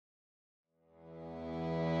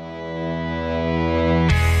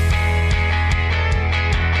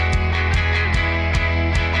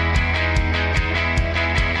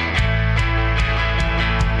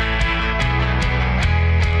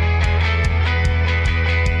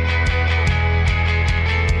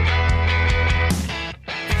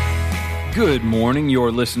Good morning. You're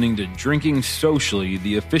listening to Drinking Socially,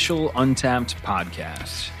 the official Untappd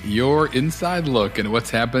podcast. Your inside look at what's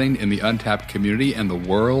happening in the Untappd community and the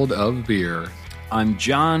world of beer. I'm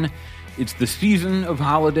John. It's the season of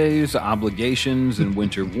holidays, obligations, and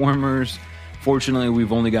winter warmers. Fortunately,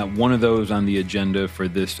 we've only got one of those on the agenda for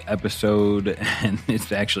this episode, and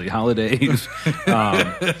it's actually holidays.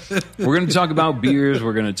 We're going to talk about beers.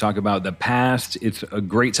 We're going to talk about the past. It's a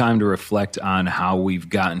great time to reflect on how we've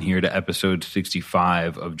gotten here to episode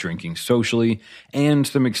 65 of Drinking Socially, and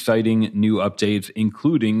some exciting new updates,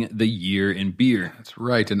 including the year in beer. That's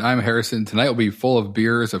right, and I'm Harrison. Tonight will be full of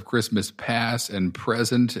beers of Christmas past and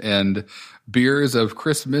present, and beers of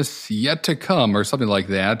Christmas yet to come, or something like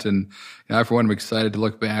that. And for one, I'm excited to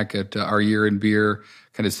look back at our year in beer,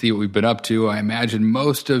 kind of see what we've been up to. I imagine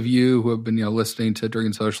most of you who have been listening to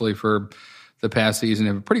Drinking Socially for the past season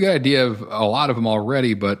have a pretty good idea of a lot of them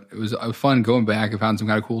already, but it was fun going back. I found some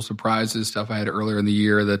kind of cool surprises, stuff I had earlier in the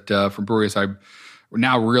year that from breweries I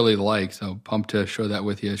now really like. So pumped to share that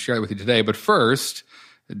with you today. But first,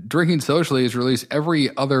 Drinking Socially is released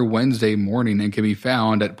every other Wednesday morning and can be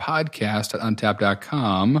found at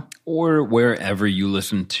podcast.untappd.com. Or wherever you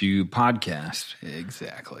listen to podcasts.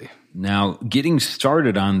 Exactly. Now, getting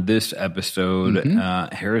started on this episode,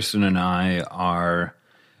 Harrison and I are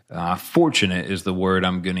fortunate is the word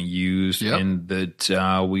I'm going to use, in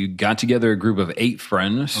that we got together a group of 8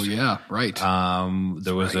 friends. Oh, yeah, right.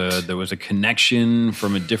 There was a connection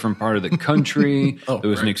from a different part of the country. There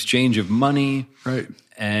was an exchange of money. Right.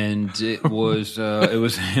 And it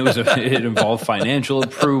involved financial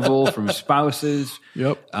approval from spouses.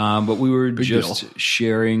 Yep. But we were Big just deal.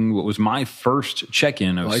 sharing what was my first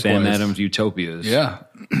check-in of Likewise. Sam Adams Utopias. Yeah.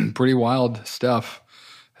 Pretty wild stuff.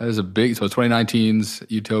 That is so 2019's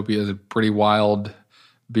Utopia is a pretty wild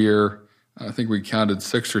beer. I think we counted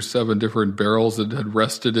 6 or 7 different barrels that had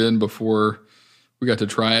rested in before we got to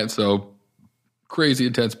try it. So crazy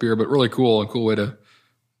intense beer, but really cool way to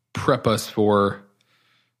prep us for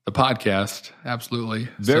the podcast. Absolutely.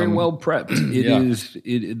 Very well prepped.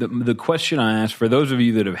 The question I asked, for those of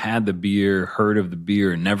you that have had the beer, heard of the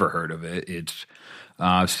beer, never heard of it, it's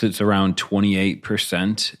sits around 28%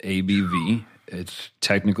 ABV. It's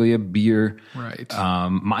technically a beer. Right.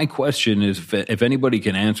 My question is, if anybody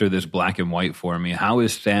can answer this black and white for me, how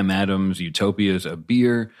is Sam Adams Utopias a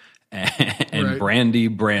beer? And Brandy,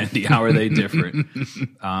 how are they different?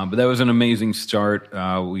 But that was an amazing start.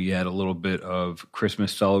 We had a little bit of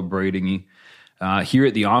Christmas celebrating here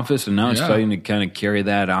at the office, and now it's starting to kind of carry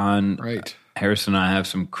that on. Right. Harrison and I have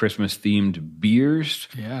some Christmas-themed beers.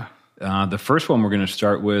 Yeah. The first one we're going to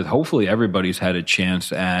start with, hopefully everybody's had a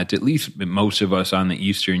chance at least most of us on the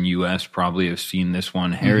Eastern U.S. probably have seen this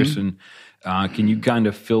one. Harrison, can you kind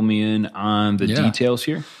of fill me in on the details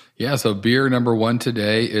here? Yeah, so beer number 1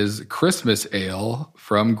 today is Christmas Ale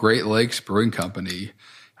from Great Lakes Brewing Company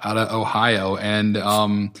out of Ohio. And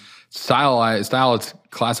style, it's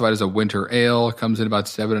classified as a winter ale. Comes in about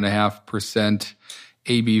 7.5%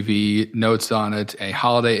 ABV. Notes on it: a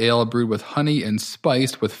holiday ale brewed with honey and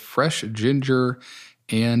spiced with fresh ginger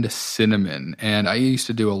and cinnamon. And I used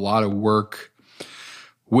to do a lot of work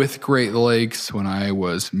with Great Lakes when I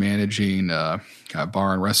was managing a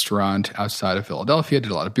bar and restaurant outside of Philadelphia.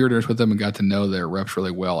 Did a lot of beer dinners with them and got to know their reps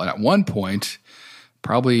really well. And at one point,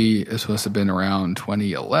 probably this must have been around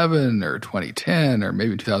 2011 or 2010 or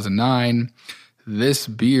maybe 2009, this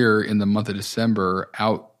beer in the month of December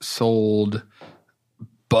outsold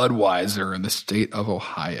Budweiser in the state of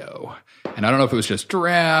Ohio. And I don't know if it was just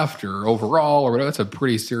draft or overall or whatever. That's a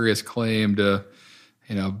pretty serious claim to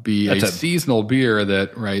be a seasonal beer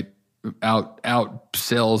that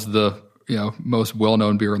outsells the most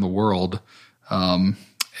well-known beer in the world in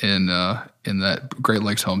that Great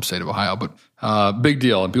Lakes home state of Ohio. But big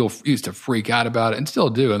deal, and people used to freak out about it and still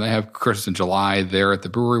do. And they have Christmas in July there at the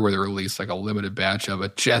brewery where they release like a limited batch of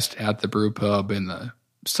it just at the brew pub in the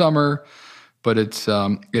summer. But it's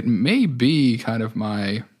it may be kind of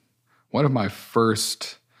one of my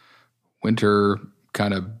first winter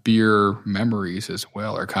kind of beer memories as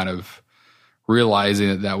well, or kind of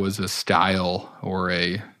realizing that was a style or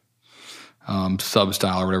a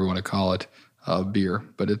sub-style or whatever you want to call it of beer.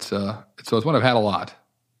 But it's one I've had a lot.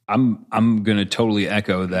 I'm going to totally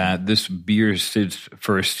echo that. This beer sits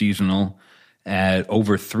for a seasonal at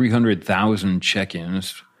over 300,000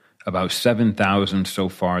 check-ins, about 7,000 so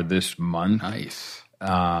far this month. Nice.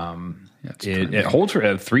 It holds for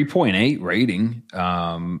a 3.8 rating.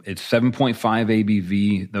 It's 7.5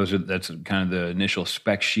 ABV. That's kind of the initial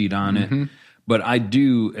spec sheet on it. But I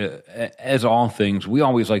do, as all things, we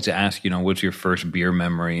always like to ask, what's your first beer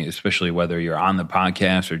memory, especially whether you're on the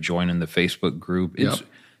podcast or joining the Facebook group.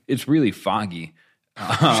 it's really foggy.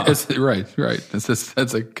 Right.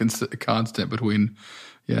 That's a constant between,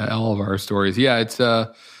 all of our stories. Yeah, it's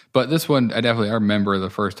but this one I remember the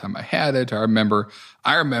first time I had it. I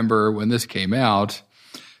remember when this came out,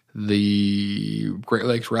 the Great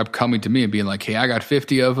Lakes rep coming to me and being like, "Hey, I got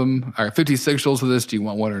 50 of them. I got 50 sigils of this. Do you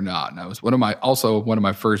want one or not?" And I was one of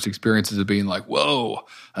my first experiences of being like, "Whoa,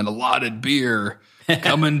 an allotted beer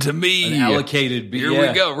coming to me, an allocated beer." Here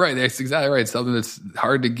we go. Right, that's exactly right. Something that's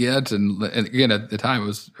hard to get, and again at the time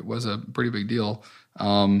it was a pretty big deal.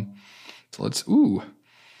 So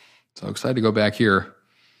excited to go back here.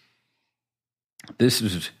 This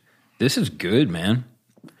is good, man.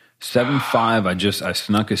 7.5. I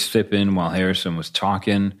snuck a sip in while Harrison was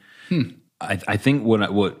talking. I think what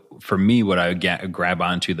I grab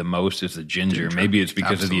onto the most is the ginger. Maybe it's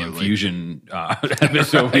because of the infusion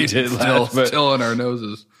episode we did last. Still in our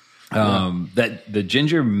noses. That the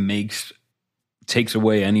ginger takes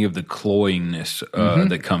away any of the cloyingness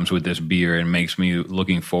that comes with this beer and makes me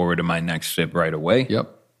looking forward to my next sip right away.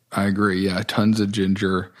 Yep, I agree. Yeah, tons of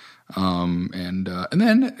ginger. And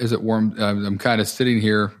then as it warms, I'm kind of sitting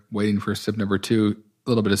here waiting for sip number 2, a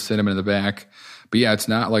little bit of cinnamon in the back. But yeah, it's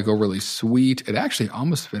not like overly sweet. It actually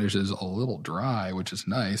almost finishes a little dry, which is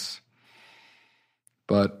nice.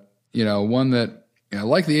 But, one that, I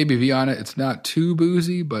like the ABV on it. It's not too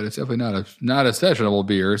boozy, but it's definitely not a sessionable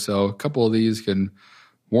beer. So a couple of these can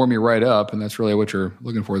warm you right up, and that's really what you're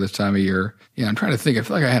looking for this time of year. Yeah, I'm trying to think. I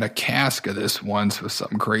feel like I had a cask of this once with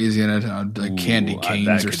something crazy in it, like candy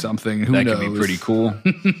canes or something. Who knows? That could be pretty cool.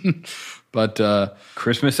 But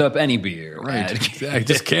Christmas up any beer. Right, exactly.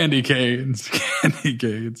 Just candy canes. Candy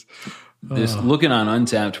canes. This looking on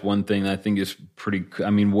Untapped, one thing I think is pretty.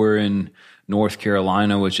 I mean, we're in North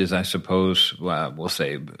Carolina, which is, I suppose, we'll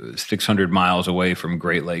say 600 miles away from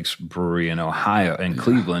Great Lakes Brewery in Ohio and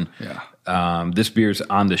Cleveland. Yeah. This beer's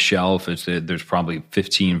on the shelf. There's probably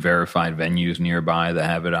 15 verified venues nearby that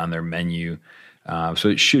have it on their menu. So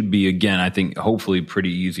it should be, again, I think, hopefully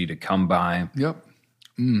pretty easy to come by. Yep.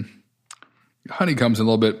 Honey comes in a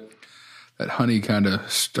little bit, that honey kind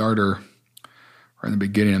of starter right in the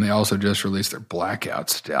beginning. And they also just released their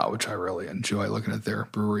Blackout Stout, which I really enjoy looking at their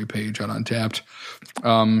brewery page on Untapped.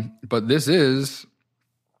 But this is,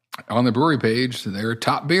 on the brewery page, their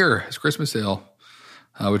top beer is Christmas Ale.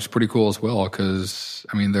 Which is pretty cool as well because,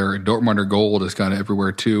 their Dortmunder Gold is kind of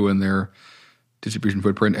everywhere too in their distribution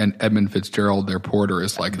footprint. And Edmund Fitzgerald, their porter,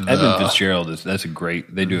 is like Edmund Fitzgerald,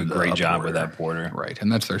 they do a great job with that porter. Right,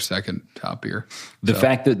 and that's their second top beer. The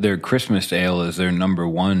fact that their Christmas Ale is their number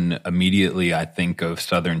one, immediately I think of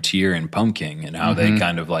Southern Tier and Pumpkin and how they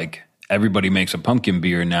kind of like, everybody makes a pumpkin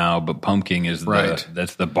beer now, but pumpkin is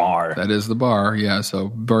that's the bar. That is the bar, yeah.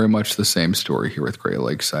 So very much the same story here with Great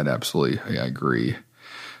Lakes. I agree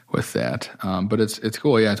with that. But it's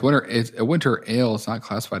cool. Yeah, it's a winter ale. It's not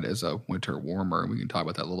classified as a winter warmer. We can talk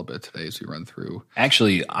about that a little bit today as we run through.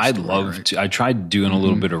 Actually, I'd love to. I tried doing a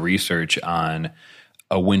little bit of research on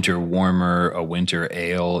a winter warmer, a winter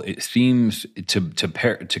ale. It seems to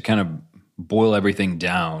kind of boil everything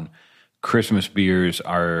down. Christmas beers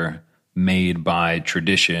are made by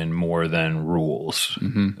tradition more than rules.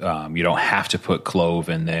 You don't have to put clove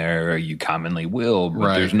in there. You commonly will,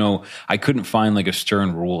 but there's no, I couldn't find like a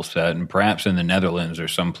stern rule set. And perhaps in the Netherlands or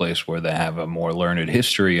someplace where they have a more learned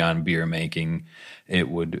history on beer making,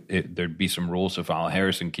 there'd be some rules to follow.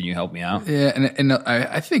 Harrison, can you help me out? Yeah. And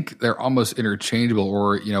I think they're almost interchangeable,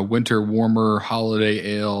 or, winter warmer,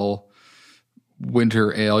 holiday ale,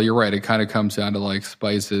 winter ale. You're right. It kind of comes down to like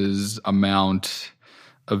spices, amount,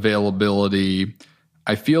 availability.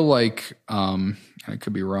 I feel like, I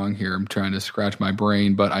could be wrong here. I'm trying to scratch my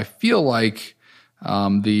brain, but I feel like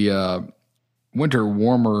the winter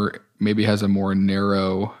warmer maybe has a more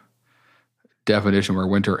narrow definition where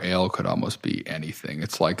winter ale could almost be anything.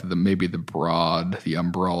 It's like the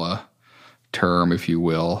umbrella term, if you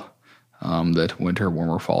will, that winter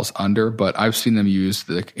warmer falls under. But I've seen them used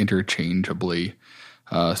interchangeably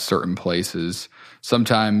certain places.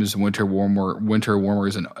 Sometimes winter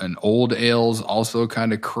warmers and old ales also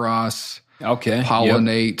kind of cross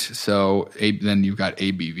pollinate. Yep. So then you've got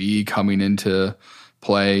ABV coming into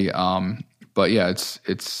play. But yeah,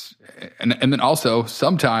 it's and then also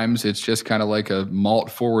sometimes it's just kind of like a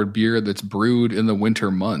malt forward beer that's brewed in the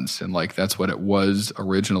winter months, and like that's what it was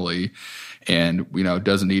originally. And it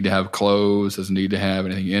doesn't need to have cloves, doesn't need to have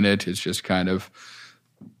anything in it. It's just kind of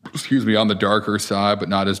on the darker side, but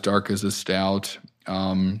not as dark as a stout.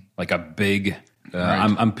 Like a big,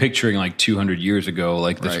 I'm picturing like 200 years ago,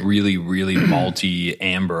 like this really, really malty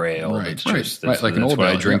amber ale. Right, like an old ale.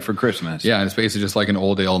 I drink for Christmas. Yeah, and it's basically just like an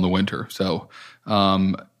old ale in the winter. So,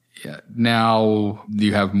 now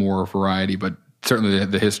you have more variety, but certainly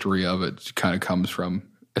the history of it kind of comes from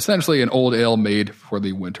essentially an old ale made for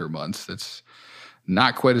the winter months. It's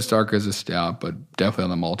not quite as dark as a stout, but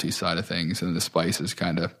definitely on the malty side of things. And the spices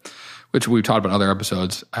kind of, which we've talked about in other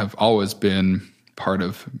episodes, have always been part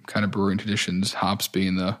of kind of brewing traditions, hops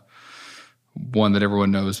being the one that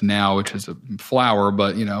everyone knows now, which is a flower,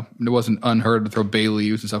 but, you know, it wasn't unheard to throw bay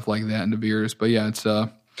leaves and stuff like that into beers. But yeah, it's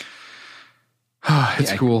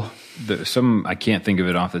cool. I can't think of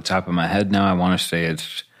it off the top of my head now. I want to say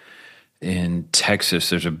it's in Texas.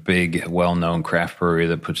 There's a big, well-known craft brewery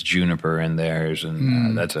that puts juniper in theirs,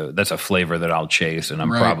 and that's a flavor that I'll chase. And I'm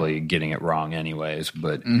probably getting it wrong anyways.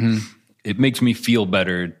 But it makes me feel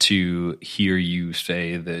better to hear you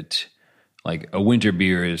say that, like, a winter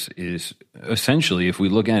beer is essentially, if we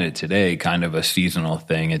look at it today, kind of a seasonal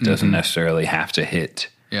thing. It doesn't necessarily have to hit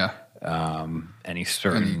any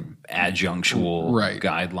certain adjunctual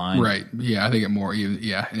guideline. Right. Yeah, I think it more.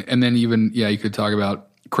 Yeah. And then even, you could talk about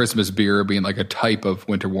Christmas beer being like a type of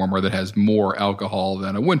winter warmer that has more alcohol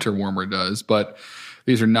than a winter warmer does. But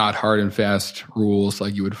these are not hard and fast rules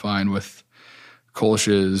like you would find with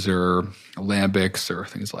Kolsch's or Lambics or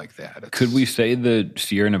things like that. Could we say the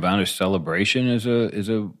Sierra Nevada Celebration is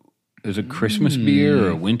a Christmas beer or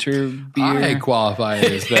a winter beer? I qualify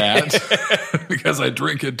it as that because I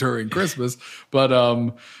drink it during Christmas. But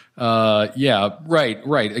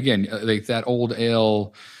right. Again, like that old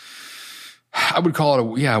ale, I would call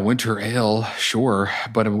it a winter ale, sure.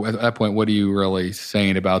 But at that point, what are you really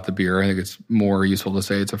saying about the beer? I think it's more useful to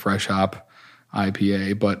say it's a fresh hop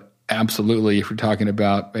IPA, but absolutely, if we're talking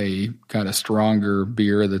about a kind of stronger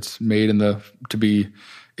beer that's made to be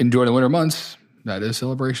enjoyed in the winter months, that is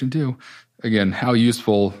Celebration too. Again, how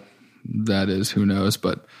useful that is, who knows?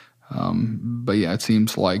 But yeah, it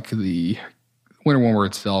seems like the winter warmer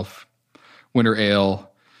itself, winter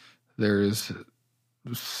ale, there's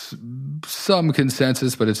some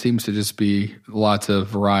consensus, but it seems to just be lots of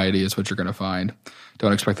variety is what you're going to find.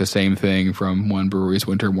 Don't expect the same thing from one brewery's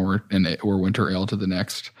winter warmer or winter ale to the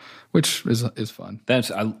next, which is fun.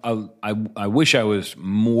 I wish I was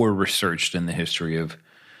more researched in the history of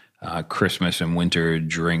Christmas and winter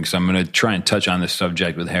drinks. I'm going to try and touch on this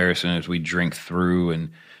subject with Harrison as we drink through, and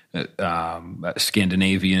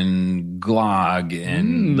Scandinavian glögg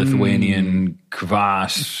and Lithuanian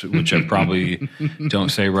kvass, which I probably don't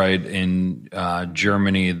say right. In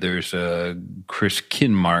Germany, there's a Chris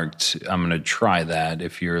Kinmarkt. I'm going to try that.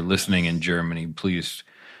 If you're listening in Germany, please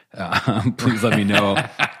let me know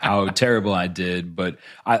how terrible I did. But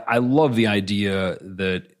I love the idea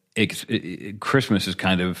that Christmas is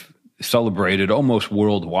kind of celebrated almost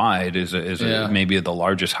worldwide as maybe the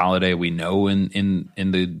largest holiday we know in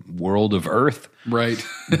the world of Earth. Right.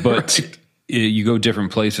 But you go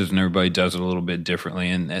different places and everybody does it a little bit differently,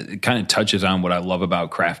 and it kind of touches on what I love about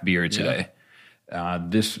craft beer today.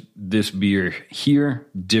 This beer here,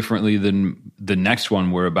 differently than the next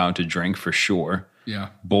one we're about to drink for sure. Yeah.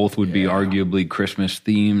 Both would be arguably Christmas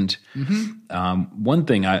themed. One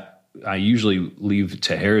thing I usually leave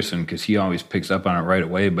to Harrison because he always picks up on it right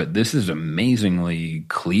away, but this is amazingly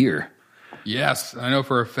clear. Yes, I know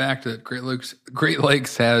for a fact that Great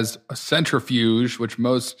Lakes has a centrifuge, which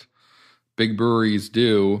most big breweries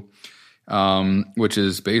do, which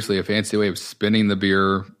is basically a fancy way of spinning the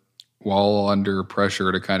beer while under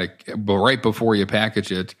pressure to kind of, right before you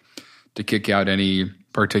package it, to kick out any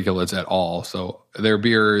particulates at all. So their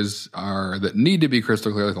beers that need to be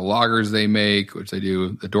crystal clear, like the lagers they make, which they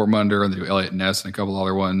do the Dortmunder, and they do Elliott Ness and a couple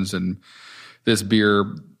other ones. And this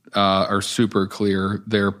beer are super clear.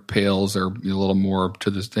 Their pales are a little more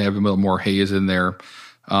they have a little more haze in there,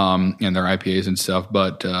 and their IPAs and stuff.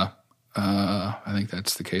 But I think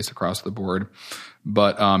that's the case across the board.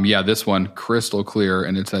 But this one, crystal clear,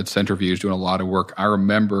 and it's that centrifuge doing a lot of work. I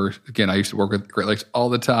remember, again, I used to work with Great Lakes all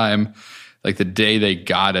the time. Like the day they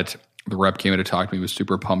got it, the rep came in to talk to me. He was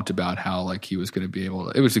super pumped about how like he was going to be able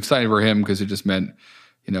to. It was exciting for him because it just meant,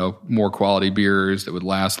 more quality beers that would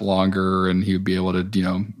last longer, and he would be able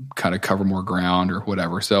to, kind of cover more ground or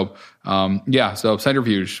whatever. So, so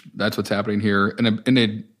centrifuge, that's what's happening here. And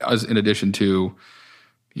in addition to,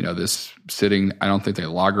 this sitting, I don't think they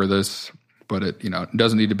lager this, but it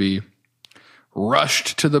doesn't need to be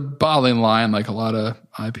rushed to the bottling line like a lot of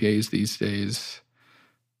IPAs these days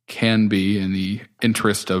can be, in the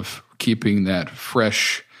interest of keeping that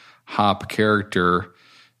fresh hop character.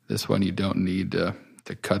 This one you don't need to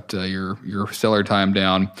cut your cellar time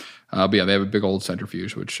down. But yeah, they have a big old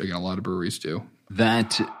centrifuge, which again a lot of breweries do.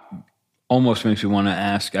 That almost makes me want to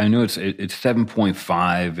ask. I know it's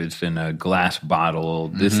 7.5. It's in a glass bottle.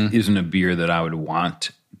 This isn't a beer that I would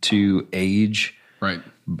want to age, right?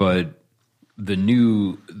 but the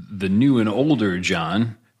new and older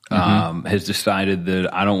John has decided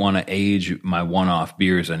that I don't want to age my one-off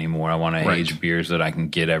beers anymore. I want to age beers that I can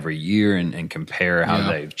get every year and compare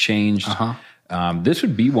how they've changed. This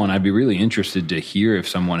would be one I'd be really interested to hear if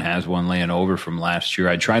someone has one laying over from last year.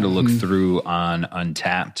 I tried to look through on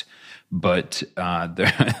Untapped, but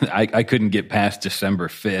I couldn't get past December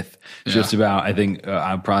 5th. Just about, I think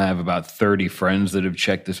I probably have about 30 friends that have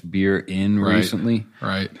checked this beer in recently.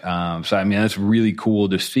 Right. So, I mean, that's really cool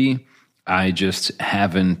to see. I just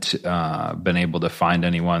haven't been able to find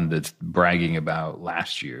anyone that's bragging about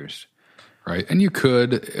last year's. Right. And you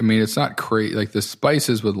could, I mean, it's not crazy. Like the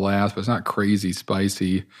spices would last, but it's not crazy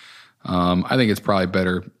spicy. I think it's probably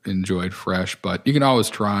better enjoyed fresh, but you can always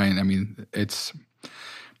try. And I mean, it's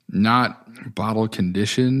not bottle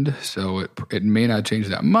conditioned, so it may not change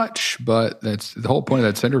that much, but that's the whole point of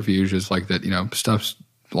that centrifuge is like that, stuff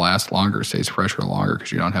lasts longer, stays fresher longer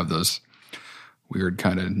because you don't have those weird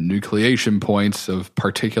kind of nucleation points of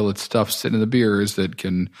particulate stuff sitting in the beers that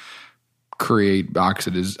can create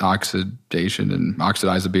oxidation and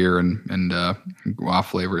oxidize the beer and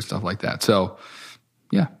off flavor and stuff like that. So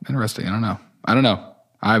yeah, interesting. I don't know.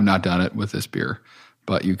 I have not done it with this beer,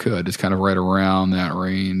 but you could. It's kind of right around that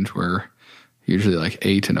range where usually like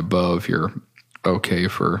 8 and above, you're okay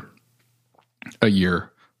for a year.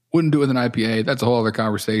 Wouldn't do it with an IPA. That's a whole other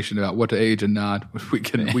conversation about what to age and not.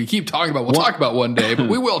 We keep talking about. We'll talk about one day, but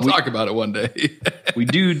we will talk about it one day. We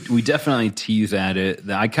definitely tease at it.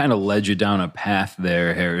 I kind of led you down a path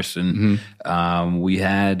there, Harrison. We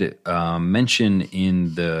had mention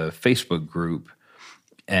in the Facebook group,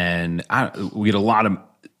 and we get a lot of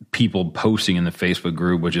people posting in the Facebook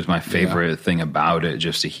group, which is my favorite thing about it.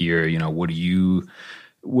 Just to hear, what are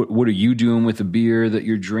you doing with the beer that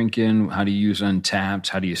you're drinking? How do you use Untapped?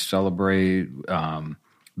 How do you celebrate?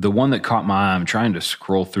 The one that caught my eye, I'm trying to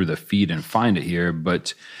scroll through the feed and find it here,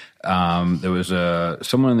 but there was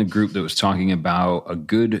someone in the group that was talking about a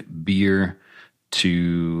good beer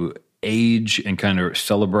to age and kind of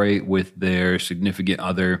celebrate with their significant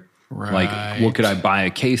other. Right. Like, what could I buy a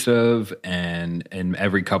case of? And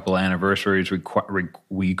every couple of anniversaries,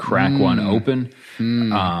 we crack one open.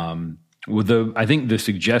 I think the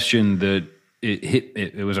suggestion that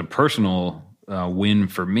it was a personal win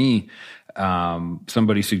for me.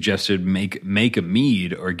 Somebody suggested make a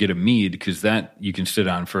mead or get a mead because that you can sit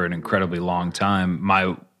on for an incredibly long time.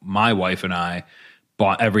 My wife and I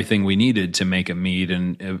bought everything we needed to make a mead,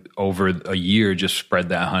 and over a year just spread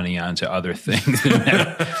that honey onto other things.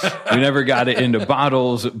 We never got it into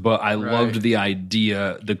bottles, but I loved the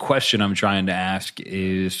idea. The question I'm trying to ask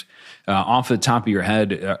is, off the top of your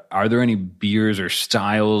head, are there any beers or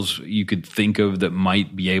styles you could think of that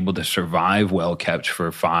might be able to survive well kept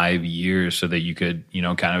for 5 years so that you could,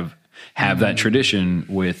 kind of have that tradition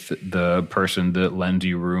with the person that lends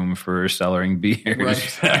you room for cellaring beers? Right,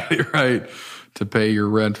 exactly right. To pay your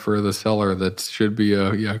rent for the cellar that should be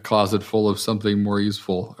a closet full of something more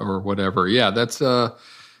useful or whatever. Yeah, that's a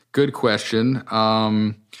good question.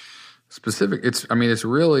 Specific, it's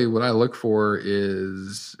really what I look for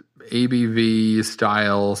is ABV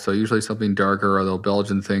style. So usually something darker, although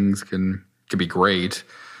Belgian things can be great,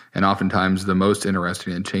 and oftentimes the most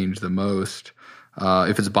interesting and change the most.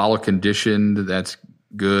 If it's bottle conditioned, that's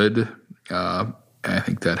good. I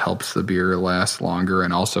think that helps the beer last longer,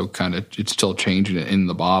 and also kind of it's still changing it in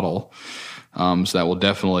the bottle. So that will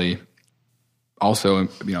definitely also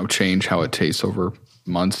change how it tastes over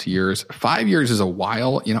months, years. 5 years is a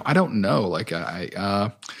while. I don't know. Like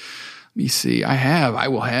let me see. I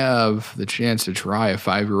will have the chance to try a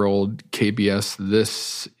 5-year-old KBS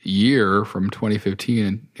this year from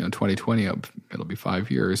 2015, and 2020 it'll be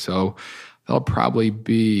 5 years. So that'll probably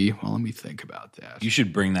be, well, let me think about that. You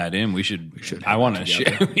should bring that in. We should. I want to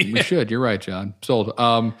share. We should. You're right, John. Sold.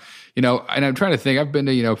 And I'm trying to think. I've been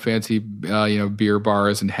to, fancy, beer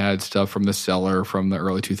bars and had stuff from the cellar from the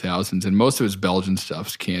early 2000s, and most of it's Belgian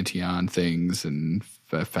stuff, Cantillon things and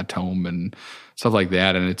Fatome and stuff like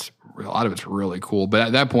that. And a lot of it's really cool. But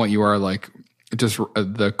at that point, you are like just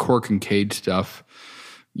the cork and cage stuff.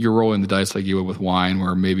 You're rolling the dice like you would with wine,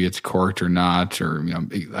 where maybe it's corked or not, or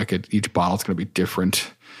each bottle's going to be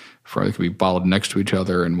different. It could be bottled next to each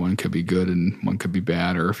other, and one could be good and one could be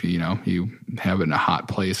bad. Or if you have it in a hot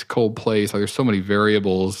place, cold place, there's so many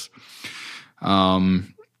variables.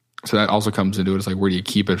 So that also comes into it. It's like, where do you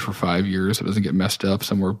keep it for 5 years so it doesn't get messed up?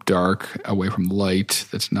 Somewhere dark, away from light,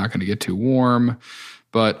 that's not going to get too warm.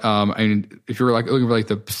 But if you're looking for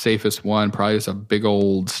the safest one, probably just a big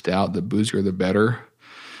old stout. The boozier, the better.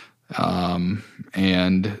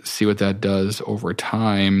 And see what that does over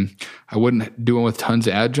time. I wouldn't do one with tons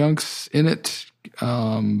of adjuncts in it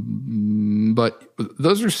But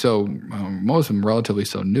those are so, most of them relatively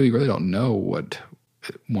so new. You really don't know what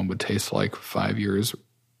one would taste like 5 years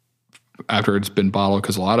after it's been bottled,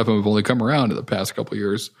 because a lot of them have only come around in the past couple of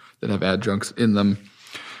years that have adjuncts in them.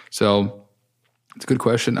 So it's a good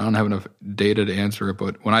question. I don't have enough data to answer it,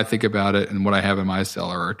 but when I think about it, and what I have in my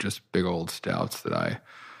cellar are just big old stouts that I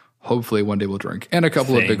hopefully one day will drink, and a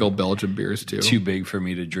couple of big old Belgian beers too. Too big for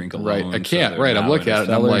me to drink alone. Right, I can't. So I'm looking at it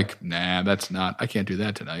and I'm like, nah, that's not. I can't do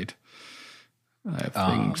that tonight. I have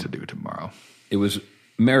things to do tomorrow. It was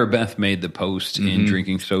Maribeth made the post in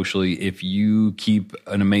Drinking Socially. If you keep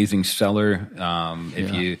an amazing cellar,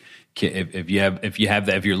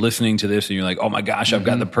 if you're listening to this and you're like, oh my gosh, I've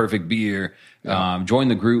got the perfect beer, join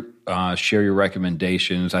the group, share your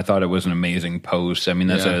recommendations. I thought it was an amazing post. I mean,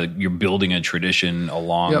 you're building a tradition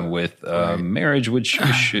along with marriage, which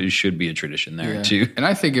should be a tradition there too. And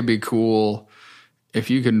I think it'd be cool if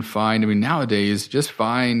you can find, I mean, nowadays, just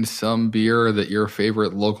find some beer that your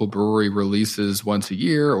favorite local brewery releases once a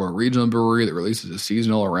year, or a regional brewery that releases a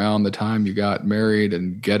seasonal around the time you got married,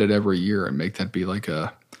 and get it every year and make that be like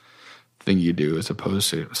a thing you do as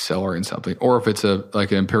opposed to cellaring something. Or if it's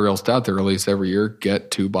like an imperial stout they release every year,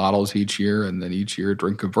 get 2 bottles each year, and then each year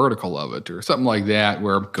drink a vertical of it, or something like that.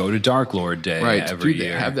 Where go to Dark Lord Day every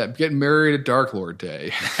year. Have that. Get married at Dark Lord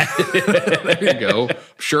Day. There you go. I'm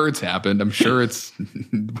sure it's happened. I'm sure it's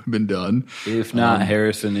been done. If not,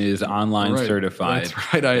 Harrison is online certified.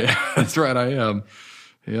 That's right. I am.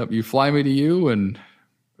 Yep. You fly me to you and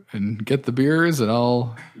get the beers, and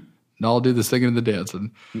I'll do the singing and the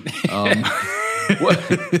dancing.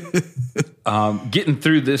 Getting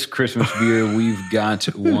through this Christmas beer, we've got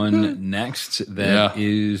one next that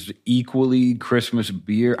is equally Christmas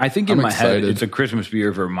beer. I think in my head, it's a Christmas beer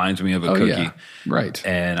if it reminds me of a cookie. Yeah. Right.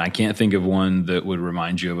 And I can't think of one that would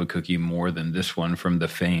remind you of a cookie more than this one from the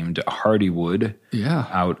famed Hardywood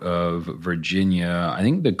out of Virginia. I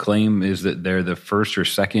think the claim is that they're the first or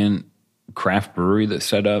second craft brewery that's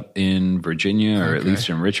set up in Virginia, or at least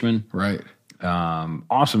in Richmond. Right.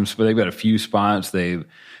 Awesome. So they've got a few spots. They've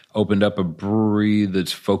opened up a brewery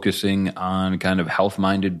that's focusing on kind of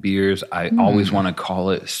health-minded beers. I always want to call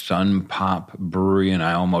it Sun Pop Brewery, and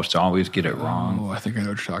I almost always get it wrong. Oh, I think I know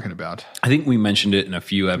what you're talking about. I think we mentioned it in a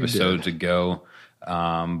few episodes ago.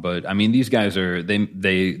 But I mean, these guys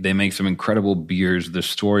they make some incredible beers. The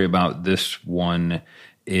story about this one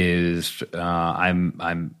is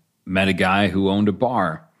I'm met a guy who owned a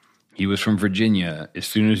bar. He was from Virginia. As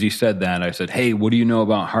soon as he said that, I said, hey, what do you know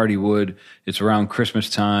about Hardywood? It's around Christmas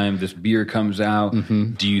time. This beer comes out.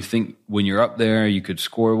 Do you think when you're up there, you could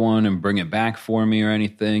score one and bring it back for me or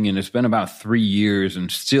anything? And it's been about 3 years, and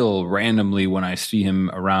still randomly when I see him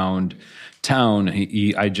around town,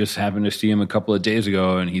 I just happened to see him a couple of days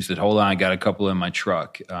ago, and he said, hold on, I got a couple in my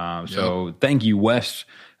truck. So thank you, Wes.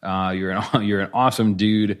 You're an awesome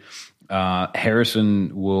dude.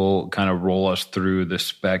 Harrison will kind of roll us through the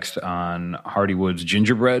specs on Hardywood's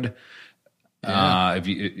gingerbread.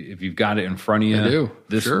 If you've got it in front of you, I do.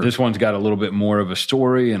 This one's got a little bit more of a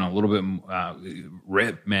story and a little bit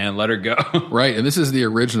rip, man. Let her go. Right, and this is the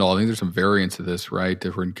original. I think there's some variants of this, right?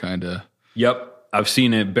 Different kind of. Yep, I've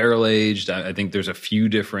seen it barrel aged. I think there's a few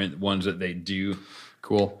different ones that they do.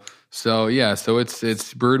 Cool. So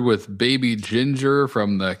it's brewed with baby ginger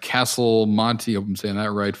from the Castle Monte, I hope I'm saying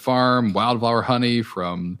that right, farm, wildflower honey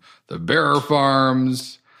from the Bearer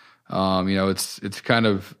Farms. It's kind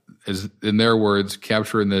of, as in their words,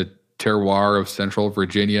 capturing the terroir of Central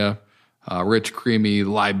Virginia, rich, creamy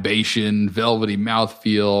libation, velvety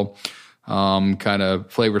mouthfeel, kind of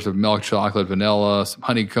flavors of milk, chocolate, vanilla, some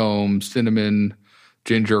honeycomb, cinnamon,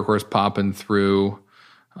 ginger, of course, popping through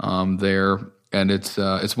there. And it's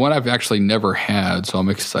one I've actually never had, so I'm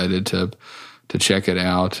excited to check it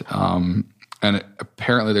out. And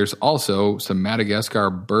apparently there's also some Madagascar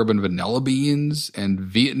bourbon vanilla beans and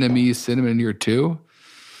Vietnamese cinnamon in here too.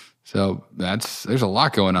 So there's a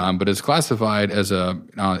lot going on, but it's classified as on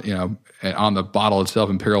the bottle itself,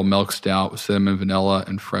 imperial milk stout with cinnamon, vanilla,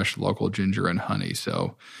 and fresh local ginger and honey.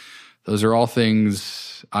 So those are all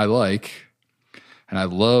things I like, and I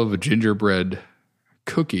love gingerbread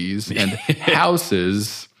cookies and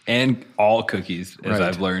houses. And all cookies, as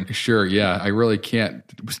I've learned. Sure, yeah. I really can't.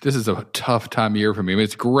 This is a tough time of year for me. I mean,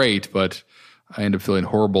 it's great, but I end up feeling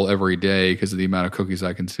horrible every day because of the amount of cookies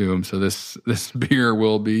I consume. So this beer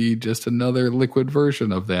will be just another liquid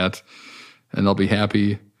version of that. And I'll be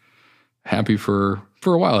happy for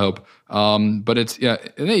a while, I hope. But it's, and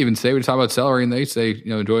they even say, we talk about celery, and they say,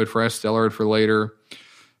 enjoy it fresh, cellar it for later.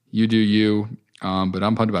 You do you. But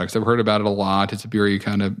I'm pumped about it because I've heard about it a lot. It's a beer you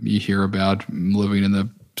hear about living in the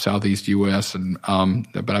Southeast U.S. and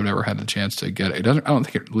but I've never had the chance to get it. I don't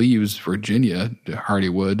think it leaves Virginia to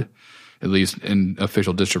Hardywood, at least in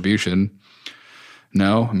official distribution.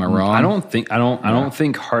 No, am I wrong? I don't think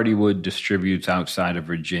Hardywood distributes outside of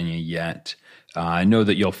Virginia yet. I know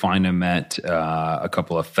that you'll find them at a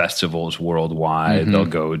couple of festivals worldwide. They'll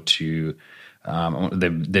go to.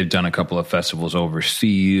 They've done a couple of festivals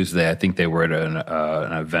overseas. I think they were at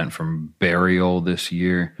an event from Burial this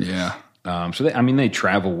year. Yeah. So they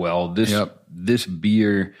travel well. This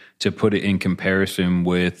beer, to put it in comparison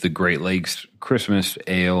with the Great Lakes Christmas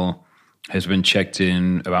Ale, has been checked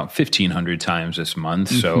in about 1,500 times this month.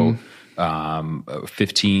 So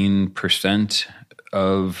 15%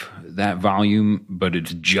 of that volume, but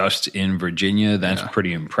it's just in Virginia. That's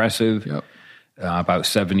pretty impressive. Yep. About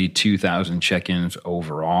 72,000 check-ins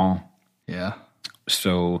overall. Yeah.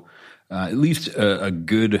 So at least a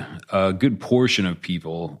good portion of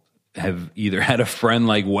people have either had a friend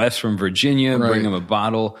like Wes from Virginia bring them a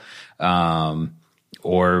bottle,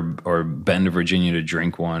 or been to Virginia to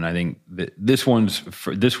drink one. I think that this was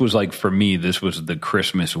the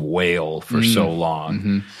Christmas whale for so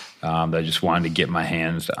long. That I just wanted to get my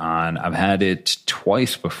hands on. I've had it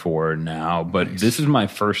twice before now, but this is my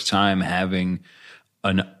first time having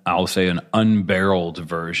an unbarreled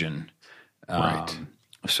version. Right.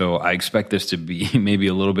 So I expect this to be maybe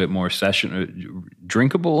a little bit more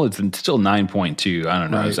drinkable. It's still 9.2. I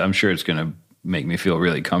don't know. Right. I'm sure it's going to make me feel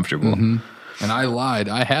really comfortable. And I lied.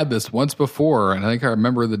 I had this once before, and I think I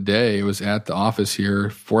remember the day. It was at the office here,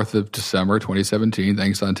 4th of December, 2017.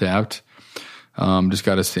 Thanks, Untapped. Just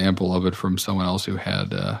got a sample of it from someone else who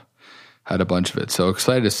had a bunch of it. So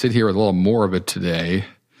excited to sit here with a little more of it today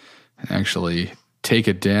and actually take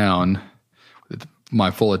it down with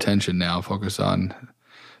my full attention now. Focus on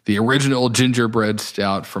the original gingerbread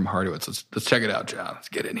stout from Hardywood. So let's check it out, John. Let's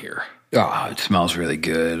get in here. Oh, it smells really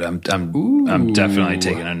good. I'm definitely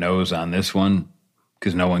taking a nose on this one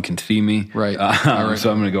because no one can see me. Right. All right.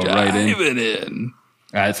 So I'm going to go right in. Dive it in.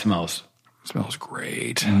 It smells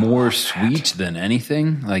great. More sweet than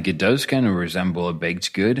anything. Like it does kind of resemble a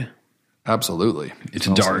baked good. Absolutely. It's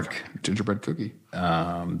dark. Like gingerbread cookie.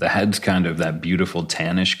 The head's kind of that beautiful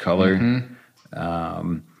tannish color.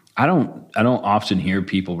 I don't often hear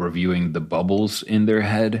people reviewing the bubbles in their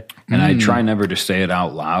head, and I try never to say it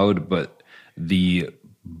out loud, but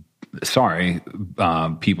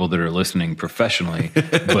people that are listening professionally,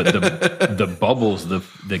 but the bubbles, the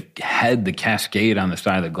head, the cascade on the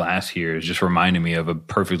side of the glass here is just reminding me of a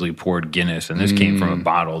perfectly poured Guinness, and this came from a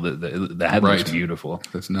bottle. The head looks beautiful.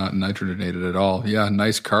 It's not nitrogenated at all. Yeah,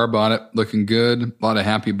 nice carb on it, looking good. A lot of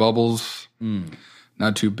happy bubbles.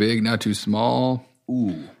 Not too big, not too small.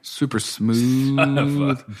 Ooh, super smooth. Son of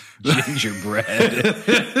a gingerbread.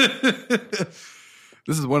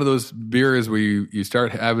 This is one of those beers where you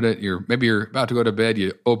start having it. Maybe you're about to go to bed.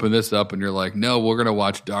 You open this up and you're like, "No, we're going to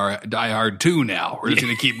watch Die Hard 2 now. We're just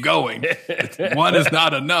going to keep going. One is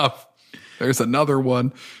not enough. There's another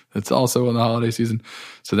one that's also in the holiday season."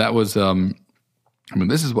 So that was.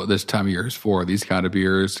 This is what this time of year is for. These kind of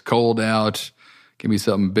beers, cold out. Give me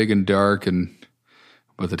something big and dark and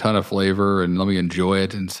with a ton of flavor, and let me enjoy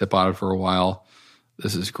it and sip on it for a while.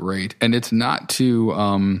 This is great, and it's not too.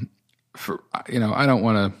 I don't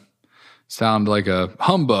want to sound like a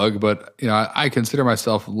humbug, but I consider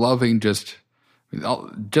myself loving just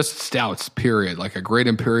stouts. Period. Like a great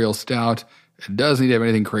imperial stout. It doesn't need to have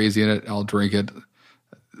anything crazy in it. I'll drink it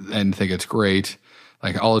and think it's great.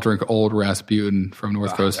 Like I'll drink Old Rasputin from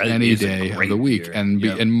North Coast any day of the week,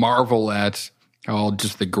 beer. And marvel at how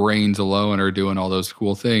just the grains alone are doing all those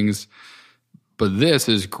cool things. But this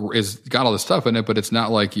is got all the stuff in it, but it's not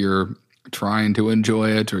like you're trying to enjoy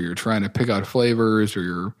it or you're trying to pick out flavors or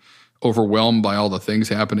you're overwhelmed by all the things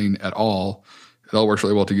happening at all. It all works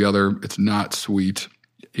really well together. It's not sweet,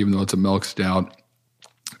 even though it's a milk stout,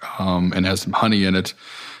 and has some honey in it.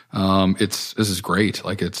 This is great.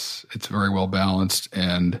 Like it's very well balanced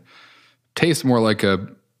and tastes more like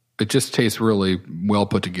it just tastes really well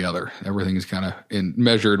put together. Everything's kind of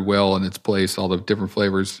measured well in its place, all the different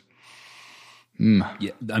flavors.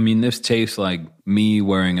 Yeah, I mean, this tastes like me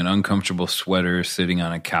wearing an uncomfortable sweater, sitting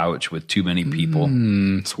on a couch with too many people,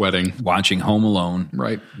 sweating, watching Home Alone,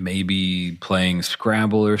 right? Maybe playing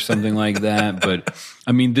Scrabble or something like that. But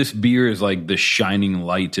I mean, this beer is like the shining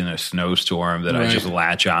light in a snowstorm that I just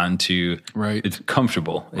latch on to. Right, it's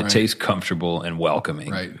comfortable. It tastes comfortable and welcoming.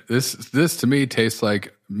 Right. This to me tastes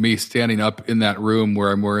like me standing up in that room where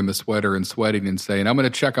I'm wearing the sweater and sweating and saying, "I'm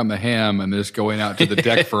going to check on the ham," and just going out to the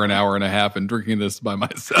deck for an hour and a half and drinking this by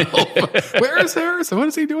myself. Where is Harrison? What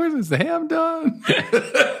is he doing? Is the ham done?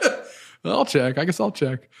 I'll check. I guess I'll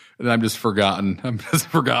check. And I'm just forgotten. I'm just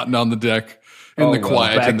forgotten on the deck in the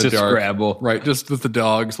quiet, back in the to dark. Scrabble. Right, just with the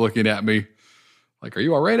dogs looking at me. Like, are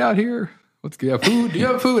you all right out here? Do you have food? Do you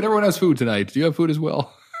have food? Everyone has food tonight. Do you have food as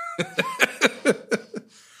well?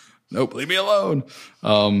 Nope, leave me alone.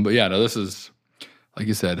 But yeah, no, this is, like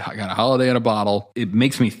you said, I got a holiday in a bottle. It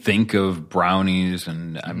makes me think of brownies,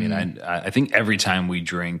 and I mean, I think every time we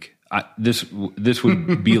drink, this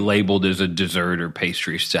would be labeled as a dessert or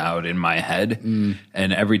pastry stout in my head.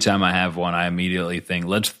 And every time I have one, I immediately think,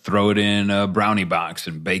 let's throw it in a brownie box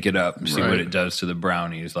and bake it up and see what it does to the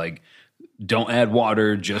brownies. Like, don't add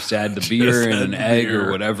water, just add the beer and an egg or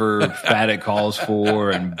whatever fat it calls for,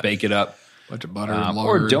 and bake it up. Bunch of butter and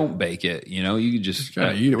or don't bake it. You know, you could just kind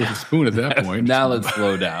of eat it with a spoon at that point. Now let's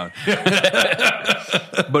slow down.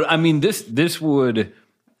 But I mean, this would.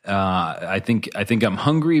 I think I'm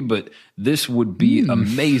hungry, but this would be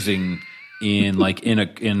amazing in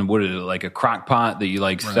what is it, like a crock pot that you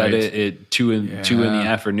like set it at 2 in the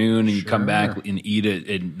afternoon, and you come back and eat it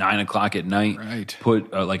at 9 o'clock at night. Right.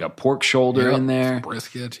 Put like a pork shoulder in there,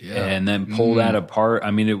 brisket, and then pull that apart. I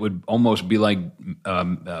mean, it would almost be like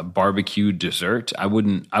barbecue dessert. I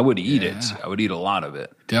would eat it. I would eat a lot of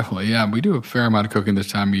it. Definitely, yeah. We do a fair amount of cooking this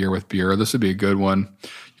time of year with beer. This would be a good one.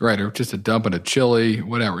 You're right, or just a dump in a chili,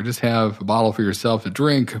 whatever. Just have a bottle for yourself to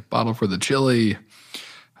drink, a bottle for the chili.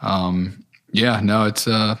 Yeah, no, it's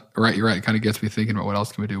right. You're right. It kind of gets me thinking about what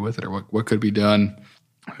else can we do with it, or what could be done.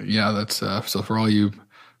 Yeah, that's so for all you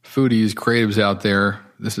foodies, creatives out there,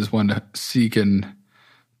 this is one to seek and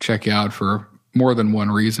check out for more than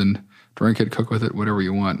one reason. Drink it, cook with it, whatever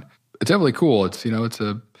you want. It's definitely cool. It's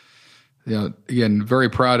again, very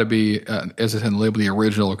proud to be, as I said, labeled the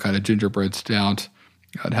original kind of gingerbread stout.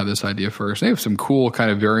 I'd have this idea first. They have some cool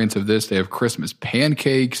kind of variants of this. They have Christmas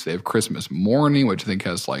pancakes. They have Christmas morning, which I think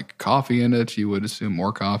has like coffee in it. You would assume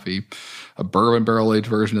more coffee. A bourbon barrel aged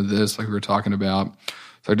version of this, like we were talking about. So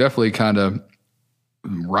they're definitely kind of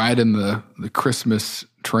riding the Christmas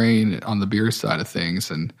train on the beer side of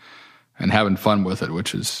things and having fun with it,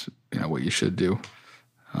 which is what you should do.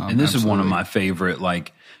 And this is one of my favorite,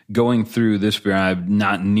 like, going through this beer. I have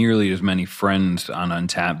not nearly as many friends on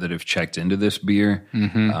Untappd that have checked into this beer.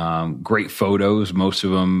 Great photos. Most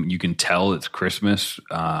of them, you can tell it's Christmas.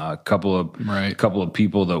 A couple of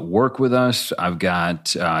people that work with us. I've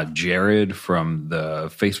got Jared from the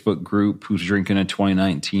Facebook group who's drinking a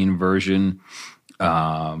 2019 version.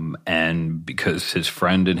 And because his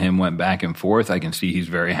friend and him went back and forth, I can see he's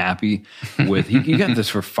very happy with, you got this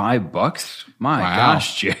for $5. My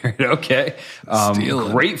gosh, Jared. Okay.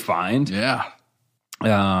 Great find. Yeah.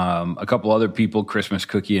 A couple other people, Christmas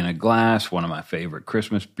cookie in a glass, one of my favorite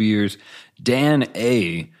Christmas beers. Dan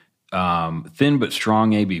A., thin but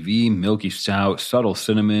strong ABV, milky stout, subtle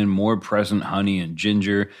cinnamon, more present honey and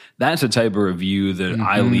ginger. That's a type of review that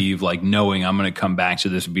I leave like knowing I'm going to come back to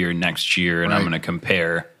this beer next year and I'm going to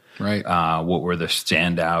compare what were the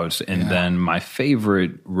standouts. And then my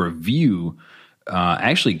favorite review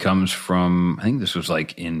actually comes from, I think this was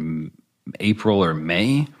like in April or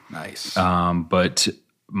May. Nice. But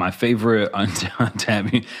my favorite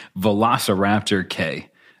Untappd, Velociraptor K.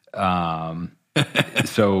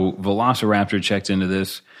 So Velociraptor checked into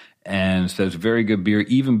this and says, very good beer,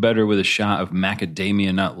 even better with a shot of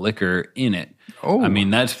macadamia nut liquor in it. Oh, I mean,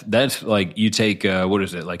 that's like you take, what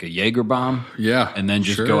is it, like a Jaeger bomb? Yeah. And then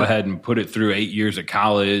just go ahead and put it through 8 years of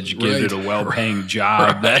college, give it a well-paying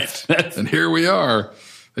job. That's and here we are.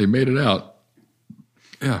 They made it out.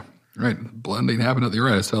 Yeah, right. Blending happened. You're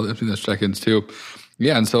right. I saw that's check-ins too.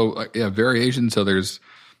 Yeah, and so, variation.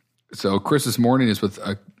 So Christmas morning is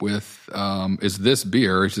is this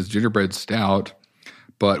beer. It's just gingerbread stout,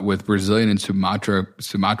 but with Brazilian and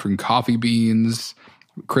Sumatran coffee beans.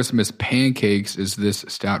 Christmas pancakes is this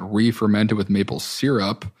stout re-fermented with maple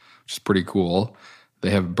syrup, which is pretty cool. They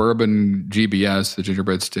have bourbon GBS, the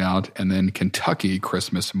gingerbread stout, and then Kentucky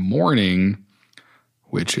Christmas morning,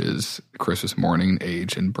 which is Christmas morning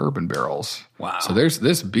aged in bourbon barrels. Wow. So there's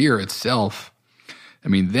this beer itself. I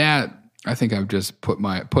mean, that I think I've just put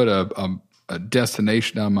a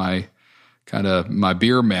destination on my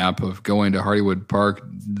beer map of going to Hardywood Park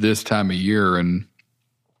this time of year and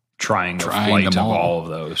trying a flight of all of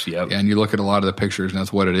those. Yep. And you look at a lot of the pictures, and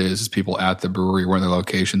that's what it is people at the brewery or in their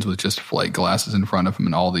locations with just flight glasses in front of them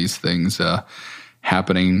and all these things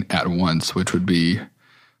happening at once, which would be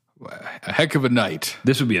a heck of a night.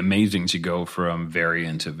 This would be amazing to go from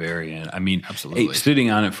variant to variant. I mean, absolutely.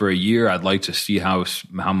 Sitting on it for a year, I'd like to see how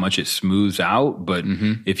much it smooths out. But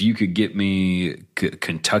if you could get me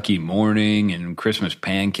Kentucky morning and Christmas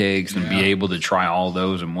pancakes and be able to try all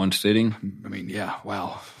those in one sitting. I mean, yeah,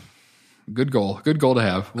 wow. Good goal to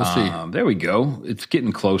have. We'll see. There we go. It's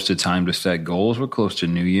getting close to time to set goals. We're close to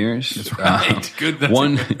New Year's. That's right. Good.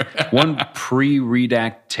 One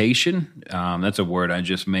pre-redactation. That's a word I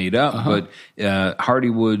just made up. But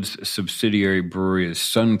Hardywood's subsidiary brewery is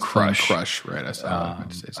Sun Crush. Sun Crush, right? I saw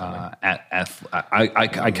that. Say something.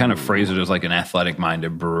 I kind of phrase it as like an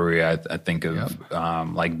athletic-minded brewery. I think of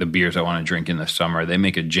like the beers I want to drink in the summer. They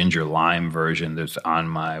make a ginger lime version that's on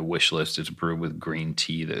my wish list. It's brewed with green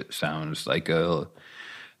tea that sounds like a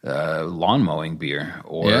lawn mowing beer,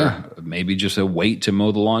 or maybe just a wait to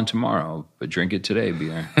mow the lawn tomorrow, but drink it today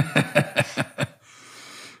beer.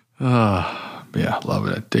 Yeah,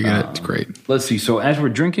 loving it. Digging it. It's great. Let's see. So as we're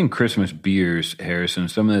drinking Christmas beers, Harrison,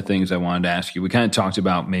 some of the things I wanted to ask you, we kind of talked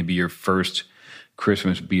about maybe your first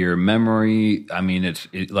Christmas beer memory. I mean,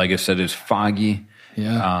 like I said, it's foggy.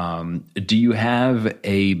 Yeah. Do you have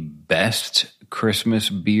a best Christmas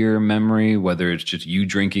beer memory, whether it's just you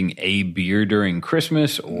drinking a beer during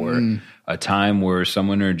Christmas or a time where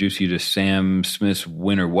someone introduced you to Sam Smith's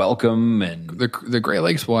Winter Welcome? And the Great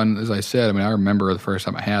Lakes one, as I said, I mean, I remember the first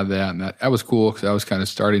time I had that, and that was cool because I was kind of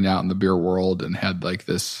starting out in the beer world and had like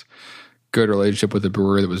this good relationship with the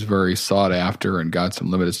brewery that was very sought after, and got some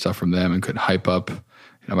limited stuff from them and could hype up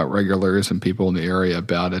about regulars and people in the area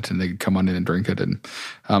about it, and they could come on in and drink it. And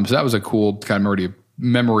so that was a cool kind of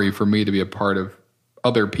memory for me to be a part of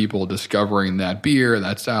other people discovering that beer,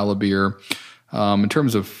 that style of beer. In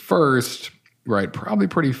terms of first, right, probably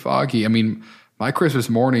pretty foggy. I mean, my Christmas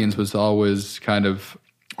mornings was always kind of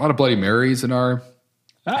a lot of Bloody Marys in our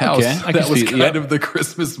house. Okay. That was kind of the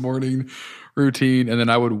Christmas morning routine. And then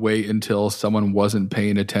I would wait until someone wasn't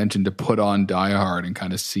paying attention to put on Die Hard and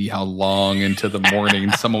kind of see how long into the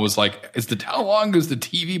morning someone was like, how long is the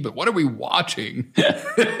TV? But what are we watching?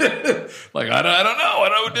 Like, I don't know. I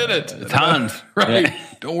know who did it. It's Hans. Right. Yeah.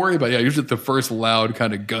 Don't worry about it. Yeah, usually the first loud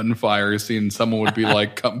kind of gunfire scene, someone would be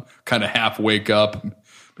like, come kind of half wake up, and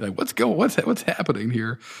be like, what's happening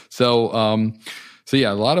here? So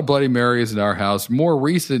yeah, a lot of Bloody Marys in our house. More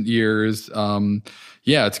recent years,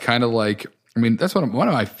 it's kind of like, I mean, that's one of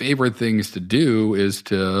my favorite things to do is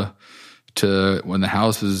to when the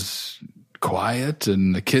house is quiet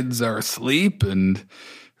and the kids are asleep and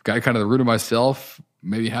I've got kind of the room to myself,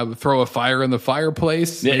 maybe throw a fire in the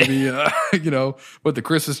fireplace, maybe, put the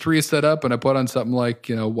Christmas tree set up, and I put on something like,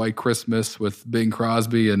 White Christmas with Bing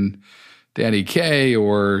Crosby and Danny Kaye,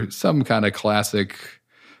 or some kind of classic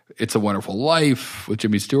It's a Wonderful Life with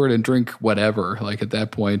Jimmy Stewart, and drink whatever. Like at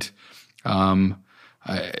that point, I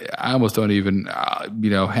almost don't even,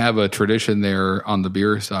 have a tradition there on the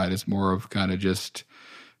beer side. It's more of kind of just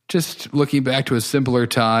looking back to a simpler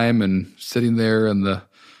time and sitting there in the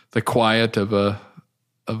quiet of a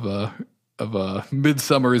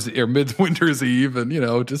midsummer's or midwinter's eve, and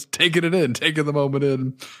just taking the moment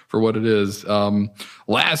in for what it is.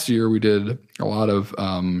 Last year we did a lot of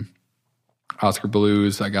Oscar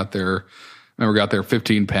Blues. I got their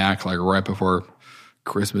 15 pack like right before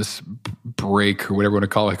Christmas break or whatever you want to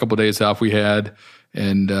call it, a couple of days off we had,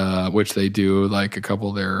 and which they do like a couple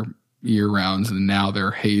of their year rounds, and now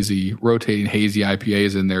they're rotating hazy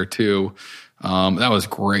IPAs in there too. That was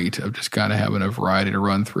great of just kind of having a variety to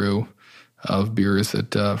run through of beers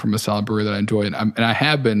that from a solid brewery that I enjoy. And I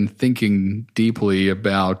have been thinking deeply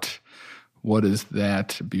about what is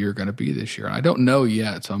that beer going to be this year, and I don't know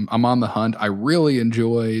yet. So I'm on the hunt. I really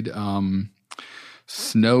enjoyed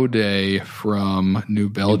Snow Day from New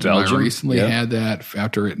Belgium. I recently had that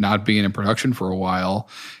after it not being in production for a while,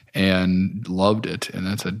 and loved it. And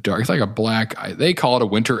that's it's like a black, they call it a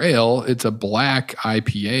winter ale. It's a black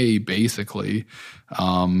IPA basically,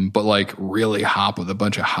 but like really hop with a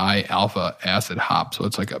bunch of high alpha acid hop. So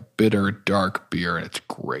it's like a bitter, dark beer, and it's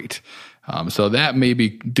great. So that may be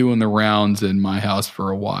doing the rounds in my house for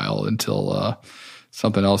a while until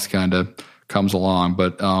something else kind of comes along.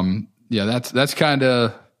 But that's kind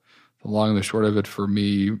of the long and the short of it for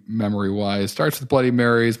me, memory-wise. Starts with Bloody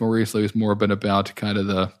Marys. More recently, it's more been about kind of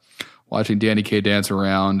the watching Danny Kaye dance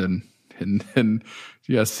around and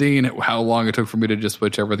seeing how long it took for me to just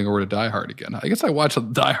switch everything over to Die Hard again. I guess I watch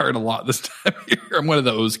Die Hard a lot this time of year. I'm one of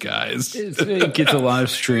those guys. It gets a lot of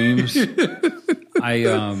streams. You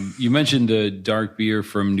mentioned a dark beer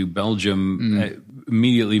from New Belgium. It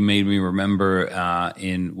immediately made me remember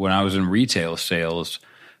when I was in retail sales.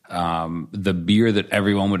 the beer that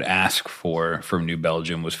everyone would ask for from New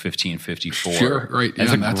Belgium was 1554. Sure, right.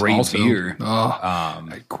 That's yeah, a great also, beer.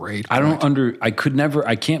 Great.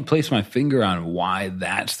 I can't place my finger on why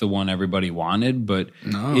that's the one everybody wanted, but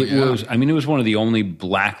it was one of the only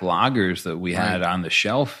black lagers that we had on the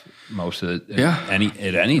shelf most of the,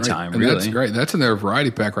 at any time, and really. That's great. That's in their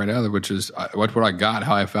variety pack right now, which is what I got,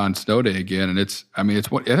 how I found Snow Day again. And I think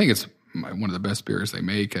it's one of the best beers they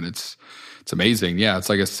make, and it's amazing. Yeah, it's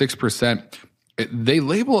like a 6%. They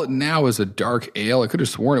label it now as a dark ale. I could have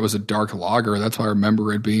sworn it was a dark lager. That's why I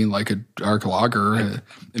remember it being like a dark lager.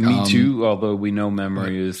 Me too, although we know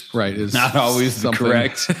memory is not always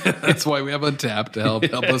correct. That's why we have Untapped to help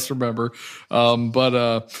us remember.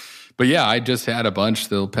 But yeah, I just had a bunch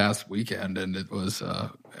the past weekend, and it was it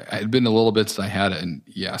had been a little bit since I had it, and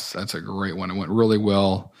yes, that's a great one. It went really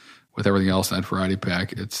well with everything else in that variety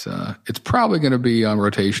pack. It's probably going to be on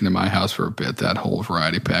rotation in my house for a bit, that whole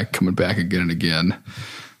variety pack, coming back again and again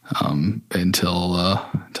until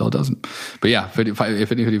it doesn't. But yeah,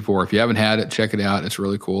 1554, if you haven't had it, check it out. It's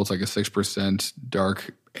really cool. It's like a 6%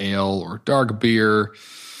 dark ale or dark beer.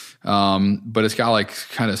 But it's got like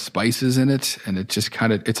kind of spices in it, and it just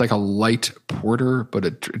it's like a light porter, but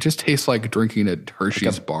it just tastes like drinking a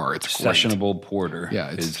Hershey's bar. It's sessionable porter.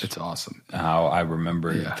 Yeah, it's awesome. How I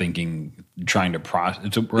remember thinking, trying to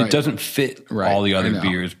process. It doesn't fit all the other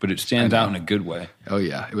beers, but it stands out in a good way. Oh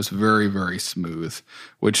yeah, it was very, very smooth,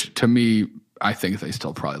 which to me, I think they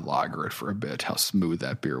still probably lager it for a bit, how smooth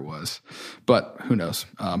that beer was. But who knows?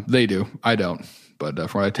 They do. I don't. But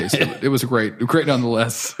from what I tasted, it was great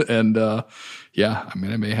nonetheless. And I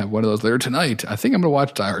may have one of those later tonight. I think I'm going to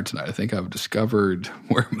watch Die Hard tonight. I think I've discovered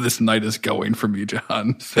where this night is going for me,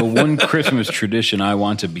 John. So one Christmas tradition I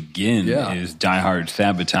want to begin is Die Hard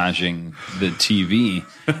sabotaging the TV,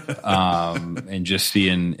 and just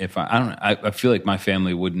seeing if I feel like my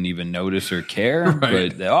family wouldn't even notice or care.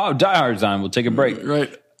 Right. But Die Hard's on. We'll take a break.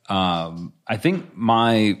 Right. I think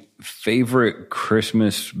my favorite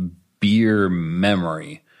Christmas beer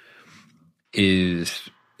memory is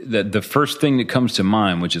that the first thing that comes to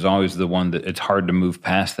mind, which is always the one that it's hard to move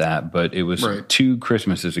past that, but it was 2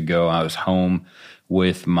 Christmases ago. I was home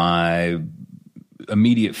with my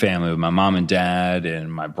immediate family, with my mom and dad,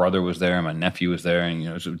 and my brother was there, and my nephew was there, and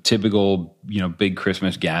it was a typical, big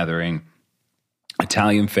Christmas gathering.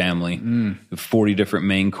 Italian family, 40 different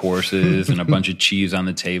main courses and a bunch of cheese on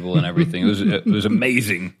the table and everything. It was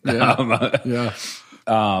amazing.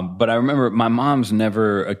 But I remember my mom's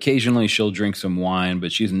never, occasionally she'll drink some wine,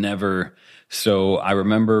 but she's never. So I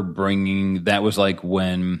remember that was like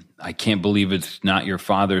when I Can't Believe It's Not Your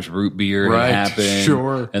Father's Root Beer had happened.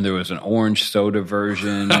 Sure. And there was an orange soda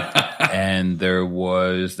version. And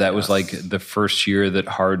that was like the first year that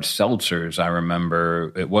hard seltzers, I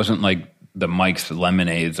remember. It wasn't like the Mike's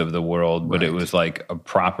Lemonades of the world, but it was like a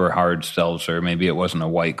proper hard seltzer. Maybe it wasn't a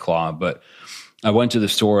White Claw, but I went to the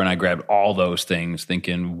store and I grabbed all those things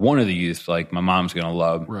thinking one of these, like, my mom's going to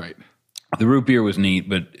love. Right. The root beer was neat,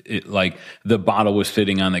 but the bottle was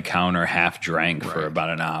sitting on the counter half drank for about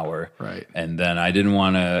an hour. Right. And then I didn't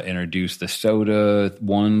want to introduce the soda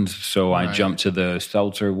ones, so I jumped to the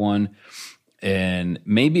seltzer one. And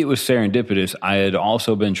maybe it was serendipitous. I had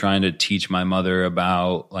also been trying to teach my mother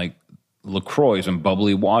about, like, LaCroix and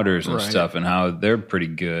bubbly waters and stuff, and how they're pretty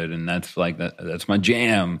good, and that's my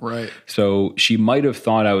jam. Right. So she might have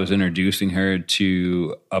thought I was introducing her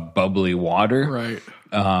to a bubbly water. Right.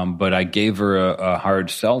 But I gave her a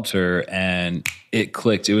hard seltzer, and it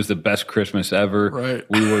clicked. It was the best Christmas ever. Right.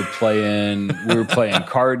 We were playing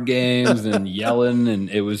card games and yelling, and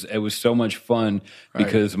it was so much fun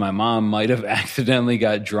because my mom might have accidentally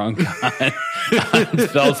got drunk on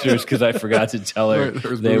seltzers because I forgot to tell her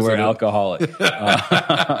they were alcoholic.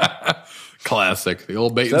 Classic, the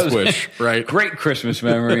old bait and switch, right? Great Christmas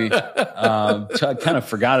memory. So I kind of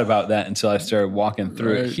forgot about that until I started walking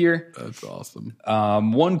through it here. That's awesome.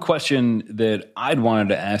 One question that I'd wanted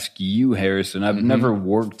to ask you, Harrison, I've never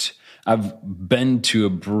worked. I've been to a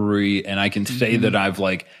brewery, and I can say that I've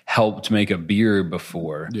like helped make a beer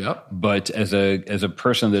before. Yep. But as a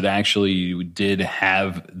person that actually did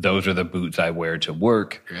have, those are the boots I wear to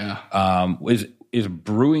work. Yeah. Is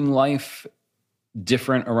brewing life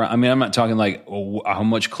different around? I mean, I'm not talking like, how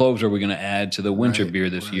much cloves are we going to add to the winter beer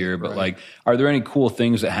this year, but like, are there any cool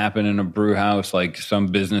things that happen in a brew house? Like some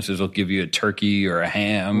businesses will give you a turkey or a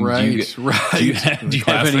ham. Right. Do you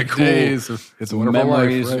have any cool it's a wonderful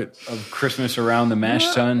memories life, of Christmas around the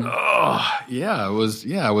mash tun? It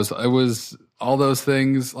was all those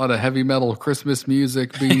things, a lot of heavy metal Christmas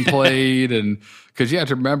music being played. And because you have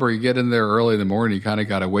to remember, you get in there early in the morning, you kind of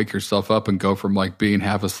got to wake yourself up and go from like being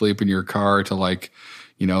half asleep in your car to like,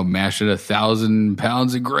 mashing 1,000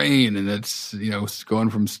 pounds of grain, and it's, it's going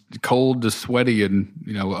from cold to sweaty in,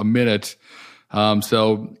 a minute.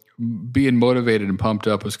 So being motivated and pumped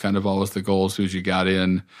up was kind of always the goal as soon as you got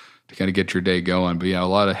in to kind of get your day going. But a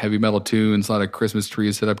lot of heavy metal tunes, a lot of Christmas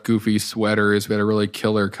trees set up, goofy sweaters. We had a really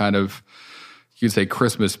killer kind of, you'd say,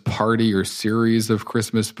 Christmas party or series of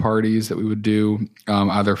Christmas parties that we would do,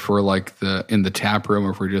 either for in the tap room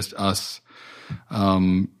or for just us.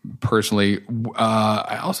 Personally,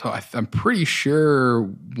 I'm pretty sure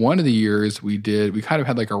one of the years we kind of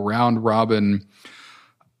had like a round robin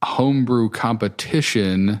homebrew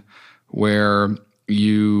competition where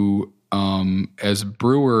you, as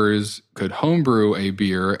brewers, could homebrew a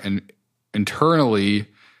beer, and internally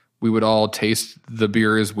we would all taste the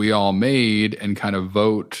beers we all made and kind of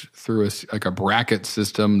vote through a bracket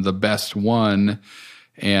system, the best one.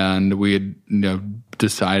 And we had,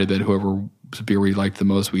 decided that whoever beer we liked the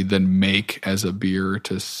most, we'd then make as a beer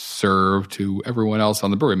to serve to everyone else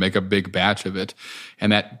on the brewery, make a big batch of it.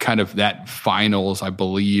 And that finals, I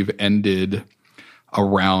believe, ended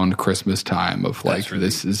around Christmas time of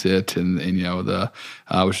this is it. And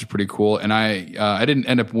which is pretty cool. And I didn't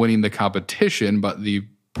end up winning the competition, but the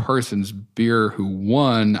person's beer who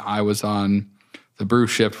won, I was on the brew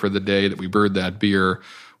ship for the day that we brewed that beer,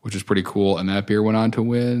 which is pretty cool. And that beer went on to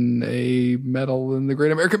win a medal in the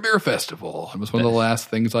Great American Beer Festival. It was one of the last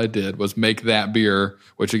things I did was make that beer,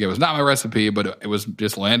 which again was not my recipe, but it was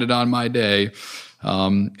just landed on my day,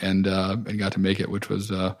 and got to make it, which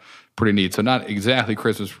was pretty neat. So not exactly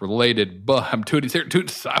Christmas related, but I'm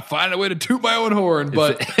I find a way to toot my own horn.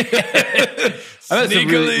 But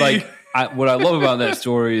sneakily. What I love about that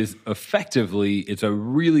story is effectively it's a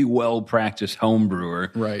really well-practiced home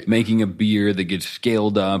brewer making a beer that gets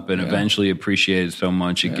scaled up and eventually appreciated so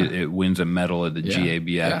much it wins a medal at the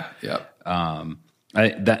GABF.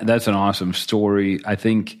 That's an awesome story. I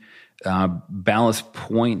think Ballast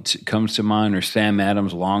Point comes to mind, or Sam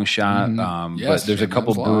Adams Long Shot. But there's a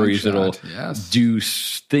couple breweries that'll do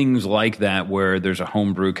things like that where there's a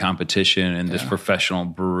homebrew competition and this professional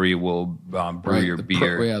brewery will brew your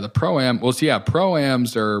beer. The Pro-Am. Well,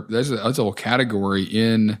 Pro-Ams that's a whole category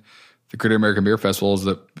in the Great American Beer Festival, is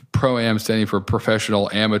the Pro-Am standing for professional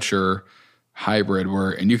amateur hybrid,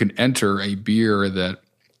 and you can enter a beer that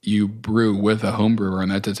you brew with a home brewer, and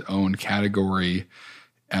that's its own category.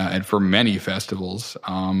 And for many festivals.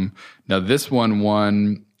 Now this one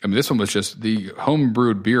won. This one was just the home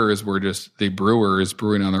brewed beers were just the brewers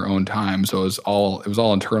brewing on their own time. So it was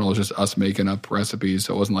all internal. It was just us making up recipes.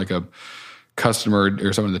 So it wasn't like a customer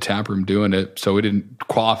or someone in the tap room doing it. So we didn't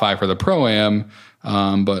qualify for the Pro-Am,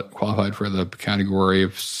 but qualified for the category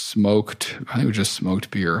of smoked. I think it was just smoked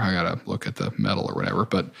beer. I gotta look at the medal or whatever.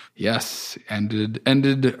 But yes, ended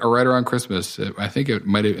right around Christmas. I think it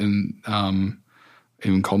might have been.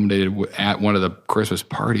 Even culminated at one of the Christmas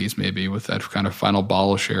parties, maybe with that kind of final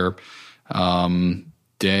bottle share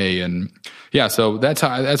day, and so that's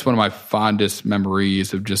one of my fondest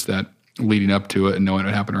memories of just that leading up to it and knowing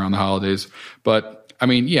what happened around the holidays. But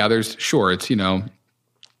it's you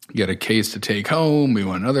get a case to take home. We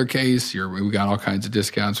want another case. We got all kinds of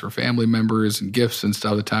discounts for family members and gifts and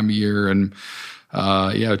stuff the time of year, and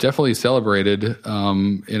definitely celebrated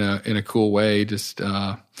in a cool way. Just.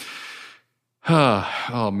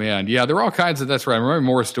 Oh man, there were all kinds of. That's right. I remember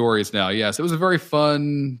more stories now. Yes, it was a very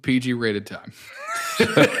fun PG-rated time.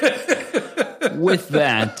 With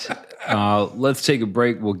that, let's take a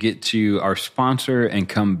break. We'll get to our sponsor and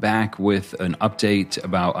come back with an update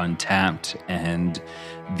about Untappd and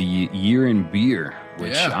the year in beer,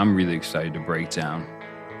 which I'm really excited to break down.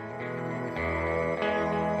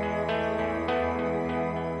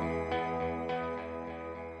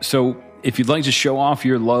 So, if you'd like to show off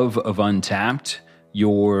your love of Untappd,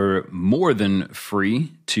 you're more than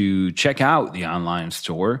free to check out the online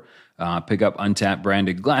store. Pick up Untappd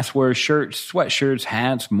branded glassware, shirts, sweatshirts,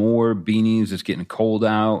 hats, more, beanies. It's getting cold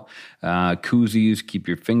out. Koozies, keep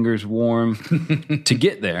your fingers warm. To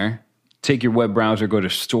get there, take your web browser, go to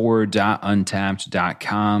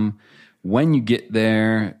store.untappd.com. When you get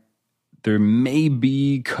there may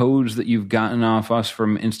be codes that you've gotten off us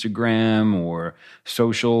from Instagram or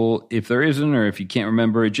social. If there isn't, or if you can't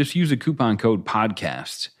remember it, just use a coupon code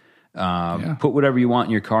podcast. Put whatever you want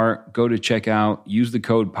in your cart, go to checkout, use the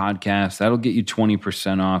code podcast. That'll get you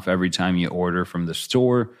 20% off every time you order from the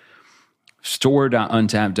store.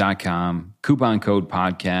 Store.untappd.com, coupon code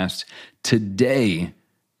podcast. Today,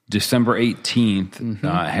 December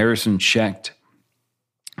 18th, Harrison checked.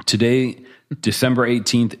 Today, December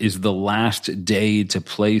 18th is the last day to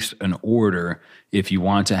place an order if you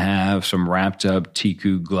want to have some wrapped up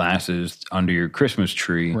Teku glasses under your Christmas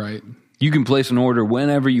tree. Right. You can place an order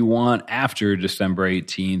whenever you want after December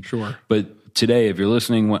 18th. Sure. But today, if you're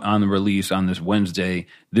listening on the release on this Wednesday,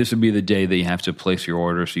 this would be the day that you have to place your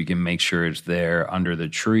order so you can make sure it's there under the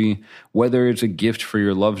tree, whether it's a gift for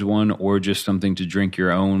your loved one or just something to drink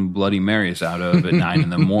your own Bloody Marys out of at 9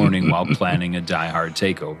 in the morning while planning a Die Hard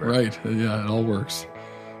takeover. Right. Yeah, it all works.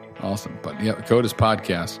 Awesome. But yeah, CODIS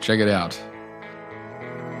podcast. Check it out.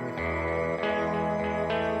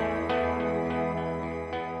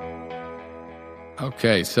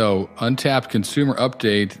 Okay, so Untapped consumer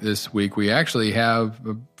update this week. We actually have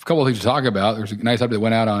a couple of things to talk about. There's a nice update that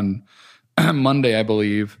went out on Monday, I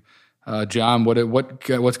believe. John,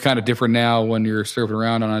 what's kind of different now when you're surfing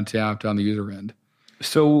around on Untapped on the user end?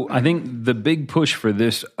 So I think the big push for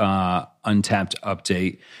this Untapped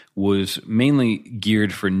update was mainly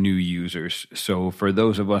geared for new users. So for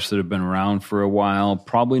those of us that have been around for a while,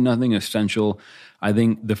 probably nothing essential. I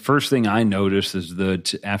think the first thing I noticed is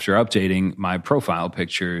that after updating, my profile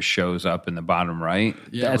picture shows up in the bottom right.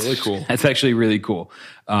 Yeah, that's really cool. That's actually really cool.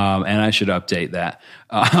 And I should update that.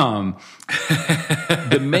 The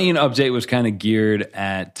main update was kind of geared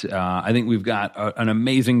at, I think we've got an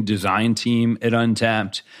amazing design team at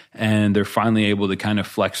Untapped, and they're finally able to kind of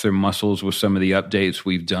flex their muscles with some of the updates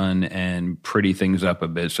we've done and pretty things up a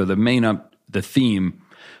bit. So the theme,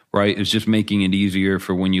 right, is just making it easier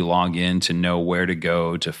for when you log in to know where to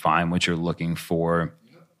go to find what you're looking for.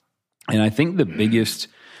 And I think the biggest,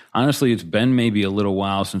 honestly, it's been maybe a little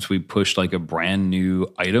while since we pushed like a brand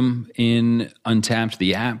new item in Untapped,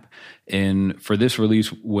 the app. And for this release,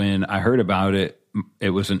 when I heard about it, it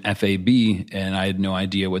was an FAB, and I had no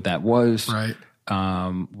idea what that was. Right.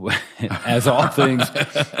 As all things,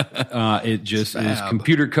 it just is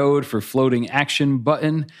computer code for floating action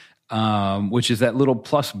button. Which is that little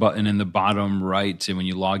plus button in the bottom right when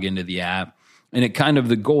you log into the app. And it kind of,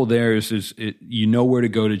 the goal there is you know where to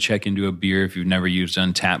go to check into a beer if you've never used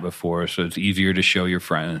Untapped before, so it's easier to show your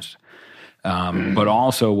friends. But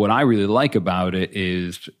also what I really like about it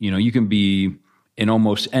is, you can be in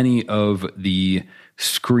almost any of the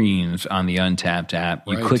screens on the Untapped app.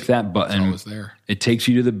 You click that button, it takes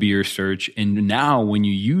you to the beer search. And now when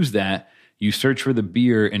you use that, you search for the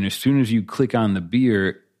beer, and as soon as you click on the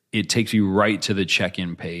beer, it takes you right to the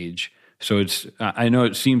check-in page. So I know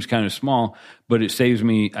it seems kind of small, but it saves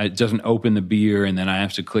me, it doesn't open the beer and then I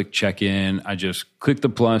have to click check-in. I just click the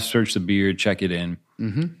plus, search the beer, check it in.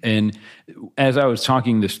 Mm-hmm. And as I was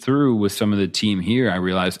talking this through with some of the team here, I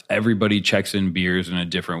realized everybody checks in beers in a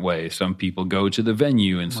different way. Some people go to the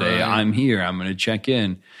venue and say, I'm here, I'm going to check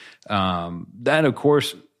in. That, of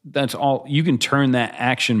course, that's all. You can turn that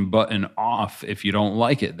action button off if you don't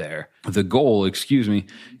like it there. The goal,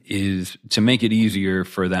 is to make it easier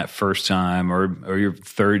for that first time or your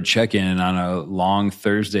third check-in on a long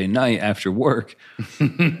Thursday night after work.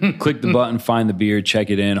 Click the button, find the beer, check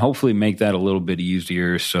it in. Hopefully make that a little bit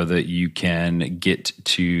easier so that you can get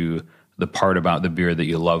to the part about the beer that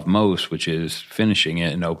you love most, which is finishing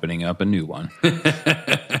it and opening up a new one.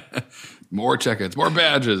 More check-ins, more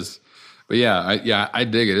badges. But I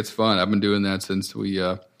dig it. It's fun. I've been doing that since we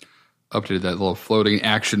updated that little floating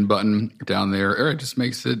action button down there. It just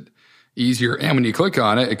makes it easier. And when you click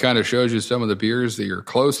on it, it kind of shows you some of the beers that you're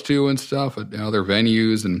close to and stuff, at other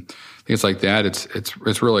venues and things like that.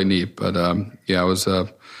 It's really neat. But it was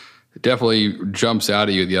it definitely jumps out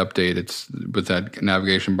at you, the update. It's with that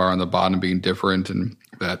navigation bar on the bottom being different and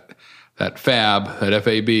that FAB, that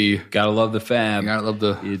FAB. Gotta love the FAB. Gotta love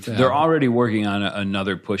the FAB. They're already working on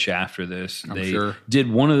another push after this. I'm they sure.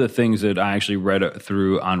 did one of the things that I actually read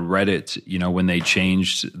through on Reddit, when they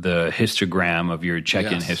changed the histogram of your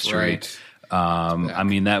check-in history. Right. I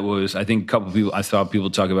mean, that was, I think I saw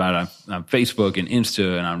people talk about it on Facebook and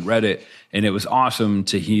Insta and on Reddit, and it was awesome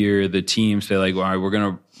to hear the team say like, all right, we're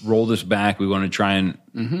going to roll this back. We want to try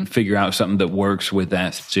and figure out something that works with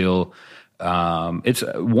that still. It's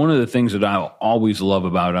one of the things that I always love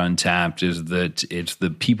about Untapped is that it's the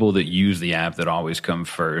people that use the app that always come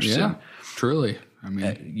first. Yeah, and truly. I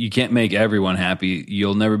mean, you can't make everyone happy.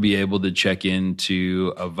 You'll never be able to check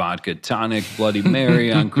into a vodka tonic Bloody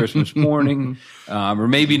Mary on Christmas morning, or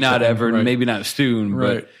maybe not ever, maybe not soon.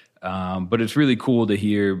 Right. But it's really cool to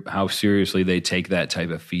hear how seriously they take that type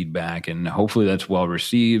of feedback, and hopefully that's well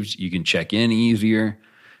received. You can check in easier.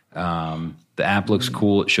 The app looks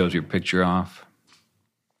cool. It shows your picture off.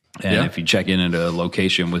 And if you check in at a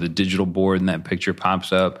location with a digital board and that picture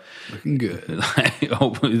pops up, looking good. There's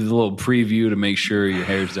a little preview to make sure your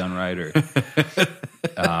hair's done right,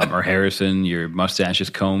 or Harrison, your mustache is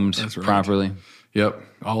combed properly. Yep,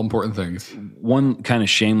 all important things. One kind of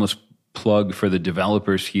shameless plug for the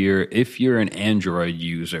developers here: if you're an Android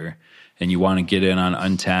user and you want to get in on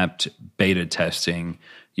Untappd beta testing,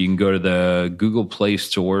 you can go to the Google Play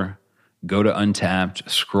Store, go to Untappd,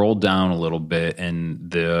 scroll down a little bit,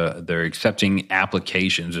 and they're accepting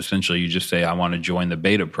applications. Essentially, you just say, I want to join the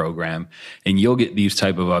beta program, and you'll get these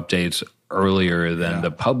type of updates earlier than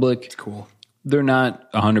the public. It's cool. They're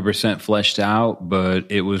not 100% fleshed out,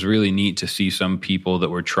 but it was really neat to see some people that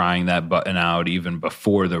were trying that button out even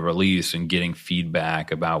before the release and getting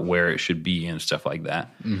feedback about where it should be and stuff like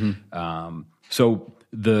that. So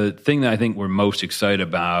the thing that I think we're most excited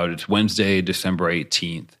about, it's Wednesday, December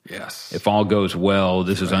 18th. Yes. If all goes well,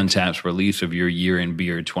 this is Untappd's release of your Year in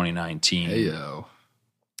Beer 2019. Heyo.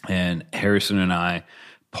 And Harrison and I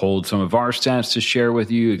pulled some of our stats to share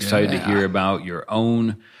with you. Excited to hear about your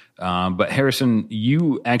own. But Harrison,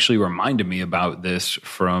 you actually reminded me about this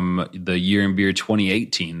from the Year in Beer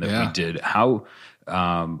 2018 that we did. How,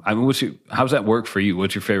 how's that work for you?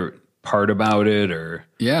 What's your favorite part about it? Or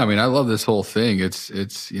I mean, I love this whole thing. It's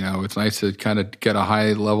it's nice to kind of get a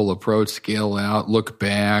high level approach, scale out, look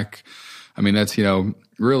back. I mean, that's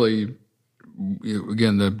really,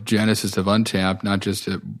 again, the genesis of Untappd. Not just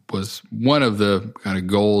it was one of the kind of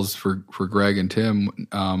goals for Greg and Tim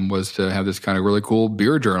was to have this kind of really cool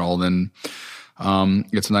beer journal. And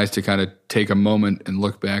it's nice to kind of take a moment and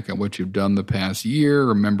look back at what you've done the past year,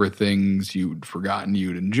 remember things you'd forgotten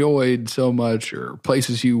you'd enjoyed so much, or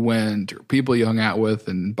places you went, or people you hung out with,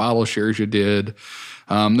 and bottle shares you did.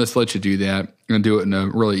 This lets you do that and do it in a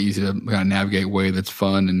really easy to kind of navigate way that's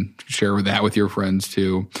fun, and share that with your friends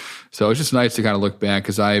too. So it's just nice to kind of look back,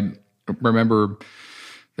 because I remember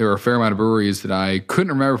there were a fair amount of breweries that I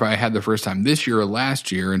couldn't remember if I had the first time this year or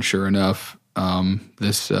last year, and sure enough,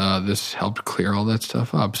 this helped clear all that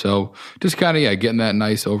stuff up. So just kind of getting that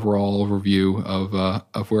nice overall overview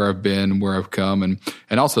of where I've been, where I've come,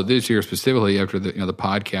 and also this year specifically after the the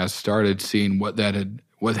podcast started, seeing how that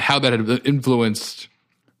had influenced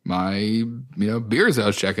my beers I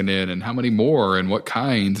was checking in, and how many more, and what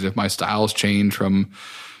kinds, and if my styles changed from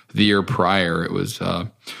the year prior. It was that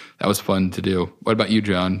was fun to do. What about you,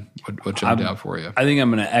 John? What jumped out for you? I think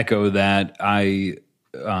I'm going to echo that.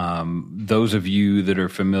 Those of you that are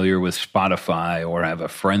familiar with Spotify or have a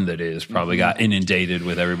friend that is probably got inundated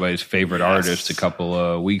with everybody's favorite artist a couple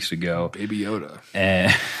of weeks ago. Baby Yoda.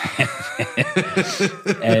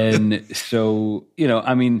 And so,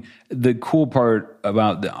 I mean, the cool part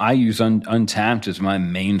about I use Untappd as my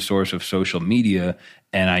main source of social media,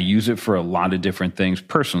 and I use it for a lot of different things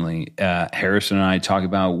personally. Harrison and I talk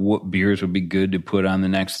about what beers would be good to put on the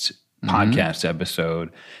next podcast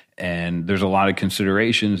episode. And there's a lot of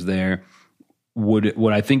considerations there.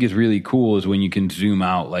 What I think is really cool is when you can zoom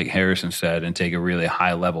out, like Harrison said, and take a really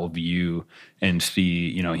high level view and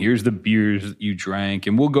see, here's the beers you drank.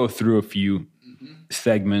 And we'll go through a few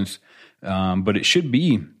segments. But it should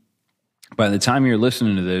be, by the time you're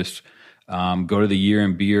listening to this, go to the Year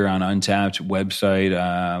in Beer on Untappd website.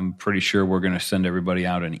 I'm pretty sure we're going to send everybody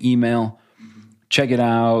out an email. Check it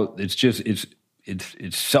out.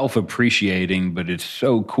 It's self-appreciating, but it's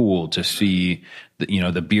so cool to see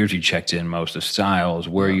the beers you checked in most, the styles,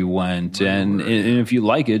 where you went, and if you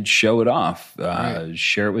like it, show it off,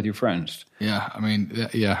 share it with your friends. Yeah, I mean,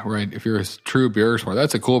 right. If you're a true beer explorer,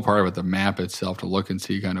 that's a cool part of it, the map itself, to look and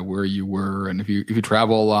see kind of where you were, and if you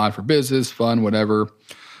travel a lot for business, fun, whatever,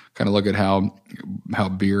 kind of look at how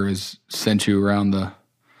beer has sent you around the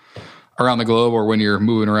globe, or when you're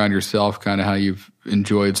moving around yourself, kind of how you've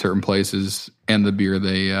enjoyed certain places and the beer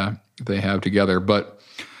they have together. But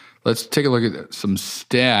let's take a look at some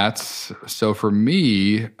stats. So for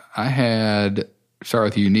me, start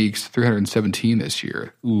with uniques, 317 this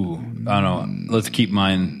year. Ooh, I don't know. Let's keep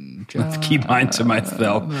mine to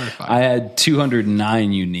myself. I had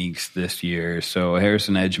 209 uniques this year, so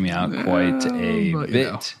Harrison edged me out quite a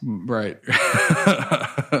bit. Right.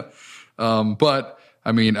 But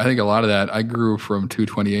I mean, I think a lot of that, I grew from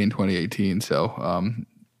 228 in 2018. So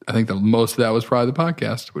I think the most of that was probably the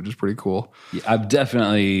podcast, which is pretty cool. Yeah, I've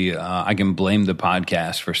definitely, I can blame the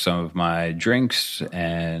podcast for some of my drinks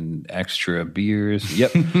and extra beers.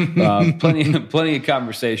 Yep. Plenty of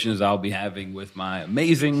conversations I'll be having with my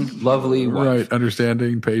amazing, lovely wife. Right.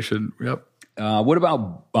 Understanding, patient. Yep. What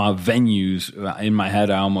about venues? In my head,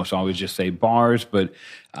 I almost always just say bars, but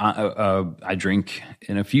I drink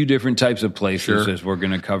in a few different types of places, as we're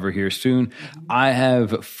going to cover here soon. I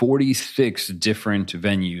have 46 different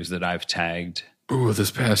venues that I've tagged. Ooh,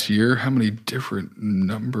 this past year, how many different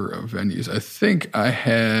number of venues? I think I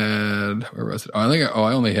had, where was it? I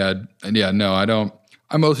only had, I don't.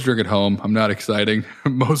 I mostly drink at home. I'm not exciting.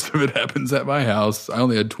 Most of it happens at my house. I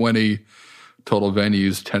only had 20 total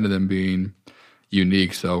venues, 10 of them being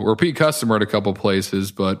unique. So repeat customer at a couple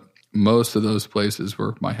places, but most of those places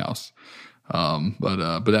were my house.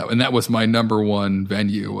 That was my number one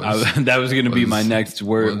venue. That was going to be my next.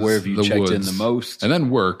 Where have you checked in the most? And then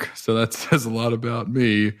work. So that says a lot about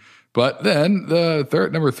me. But then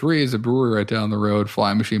number 3 is a brewery right down the road,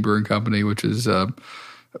 Flying Machine Brewing Company, which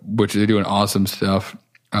they're doing awesome stuff.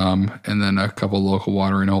 And then a couple local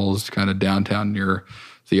watering holes kind of downtown near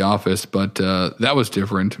the office. But that was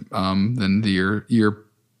different than the year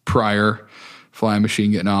prior. Flying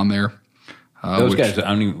Machine getting on there. Those guys,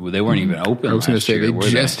 they weren't even open. I was going to say year, they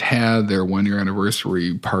just had their 1-year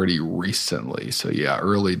anniversary party recently. So yeah,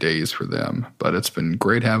 early days for them. But it's been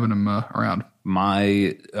great having them around.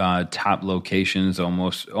 My top locations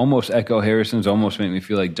almost echo Harrison's, almost make me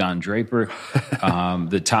feel like Don Draper.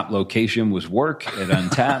 The top location was work at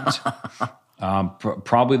Untapped.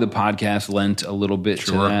 Probably the podcast lent a little bit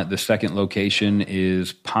to that. The second location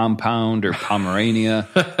is Pound or Pomerania.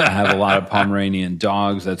 I have a lot of Pomeranian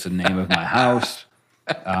dogs. That's the name of my house.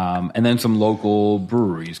 And then some local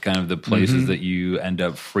breweries, kind of the places that you end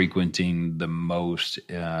up frequenting the most,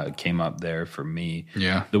 came up there for me.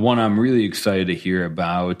 Yeah. The one I'm really excited to hear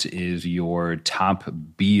about is your top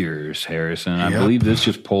beers, Harrison. I believe this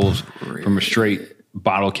just pulls from a straight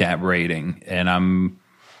bottle cap rating, and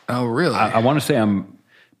Oh, really? I want to say I'm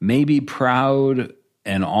maybe proud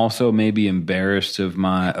and also maybe embarrassed of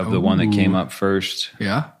the one that came up first.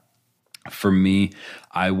 Yeah. For me,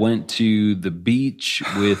 I went to the beach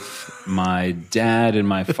with my dad and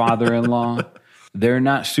my father-in-law. They're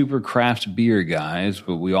not super craft beer guys,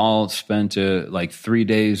 but we all spent 3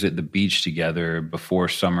 days at the beach together before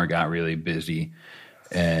summer got really busy.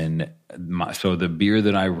 And so the beer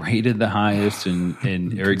that I rated the highest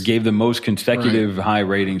or gave the most consecutive high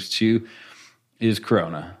ratings to is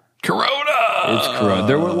Corona. It's Corona.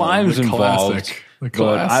 There were limes involved,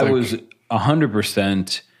 but I was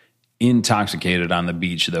 100% intoxicated on the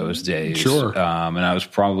beach those days. Sure. And I was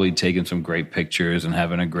probably taking some great pictures and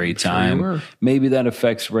having a great time. Maybe that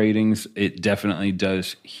affects ratings. It definitely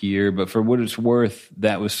does here. But for what it's worth,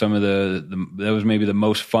 that was that was maybe the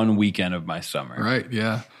most fun weekend of my summer. Right,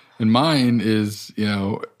 yeah. And mine is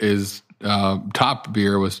top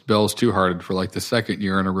beer was Bell's Two Hearted for like the second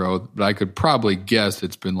year in a row. But I could probably guess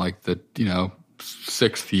it's been like the,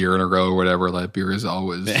 6th year in a row or whatever. That beer is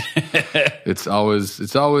always it's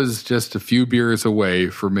always just a few beers away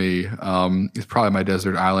for me. It's probably my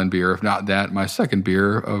Desert Island beer. If not that, my second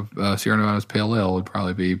beer of Sierra Nevada's Pale Ale would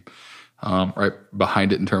probably be right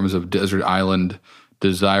behind it in terms of Desert Island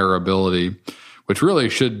desirability, which really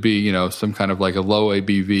should be, some kind of like a low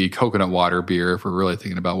ABV coconut water beer if we're really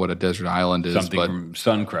thinking about what a desert island is. Something from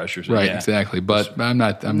Sun Crush or something. Right, exactly. But nah,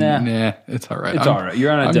 it's all right. It's all right.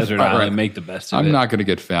 You're on a desert island. Right. Make the best of it. I'm not going to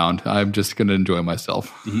get found. I'm just going to enjoy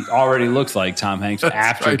myself. He already looks like Tom Hanks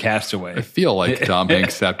after Castaway. I feel like Tom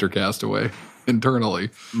Hanks after Castaway internally.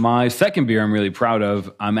 My second beer I'm really proud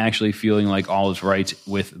of, I'm actually feeling like all is right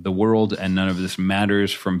with the world and none of this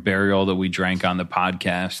matters, from Burial that we drank on the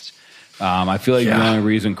podcast. I feel like the only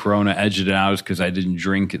reason Corona edged it out is because I didn't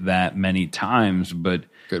drink that many times, but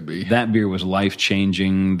could be. That beer was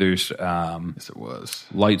life-changing. There's yes, it was.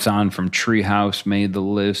 Lights On from Treehouse made the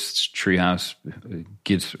list. Treehouse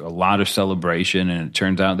gets a lot of celebration, and it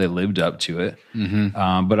turns out they lived up to it.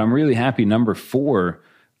 Mm-hmm. But I'm really happy. Number 4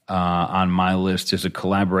 on my list is a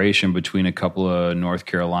collaboration between a couple of North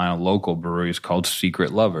Carolina local breweries called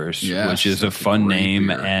Secret Lovers, which is a fun name.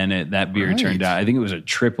 Beer. And that beer turned out, I think it was a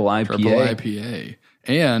triple IPA. Triple IPA.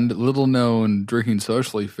 And little known drinking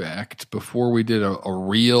socially fact, before we did a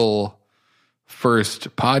real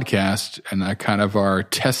first podcast and a kind of our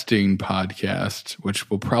testing podcast, which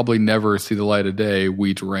will probably never see the light of day,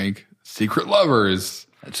 we drank Secret Lovers.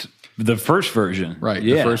 That's the first version. Right.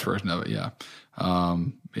 Yeah. The first version of it. Yeah.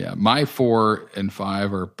 My 4 and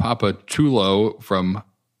 5 are Papa Chulo from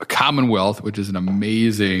Commonwealth, which is an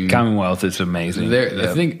amazing. Commonwealth is amazing.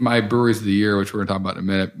 I think my breweries of the year, which we're going to talk about in a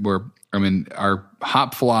minute, our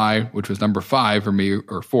Hop Fly, which was number 5 for me,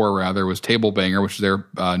 or 4 rather, was Table Banger, which is their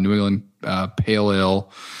New England Pale Ale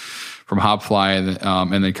from Hop Fly,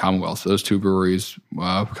 and then Commonwealth. So those two breweries,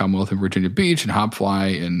 Commonwealth in Virginia Beach and Hop Fly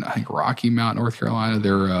in, I think, Rocky Mount, North Carolina.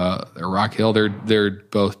 They're Rock Hill. They're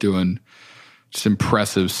both doing just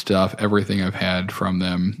impressive stuff. Everything I've had from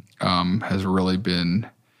them has really been,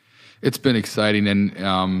 it's been exciting,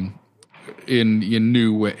 and in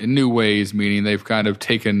new ways, meaning they've kind of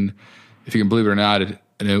taken, if you can believe it or not, a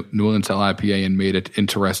New England style IPA and made it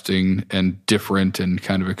interesting and different and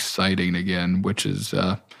kind of exciting again, which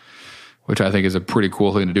I think is a pretty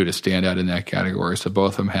cool thing to do to stand out in that category. So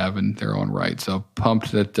both of them have in their own right. So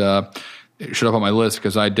pumped that it showed up on my list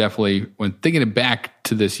because I definitely, when thinking it back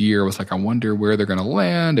to this year, was like, I wonder where they're going to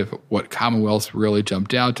land, what Commonwealths really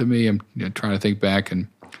jumped out to me. I'm trying to think back and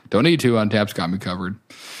don't need to. Untapped's got me covered.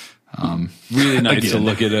 Really nice to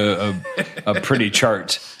look at a pretty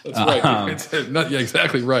chart. That's right. Yeah,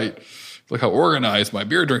 exactly right. Look how organized my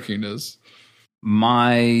beer drinking is.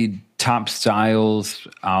 My top styles,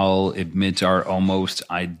 I'll admit, are almost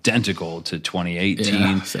identical to 2018.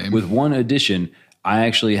 Yeah, same. With one addition, I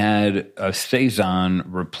actually had a Saison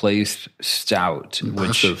replaced stout.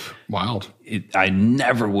 Impressive. Which Wild. I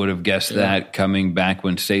never would have guessed that coming back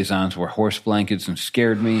when Saisons were horse blankets and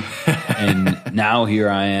scared me. And now here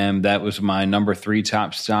I am. That was my number 3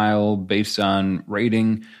 top style based on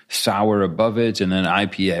rating, sour above it. And then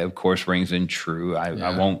IPA, of course, rings in true.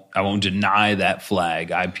 I won't deny that flag.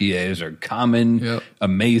 IPAs are common,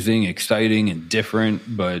 amazing, exciting, and different.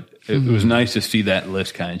 But it was nice to see that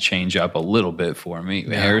list kind of change up a little bit for me.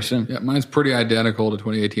 Harrison? Yeah, mine's pretty identical to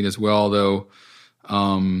 2018 as well, though.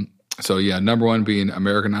 So number 1 being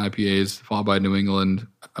American IPAs, followed by New England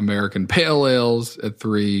American Pale Ales at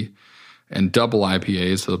 3, and double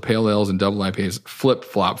IPAs. So the Pale Ales and double IPAs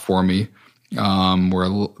flip-flop for me.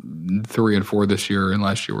 We're 3 and 4 this year, and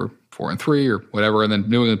last year we're 4 and 3 or whatever. And then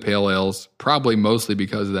New England Pale Ales, probably mostly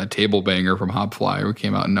because of that table banger from Hopfly, who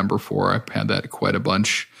came out in number 4. I've had that quite a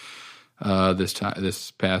bunch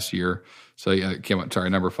this past year. So it came out,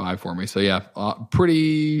 number 5 for me. So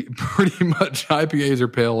pretty much IPAs or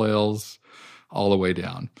pale ales all the way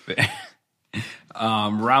down.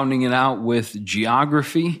 Rounding it out with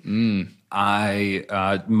geography,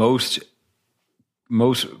 I most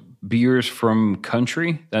beers from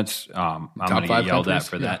country. That's I'm going to get yelled at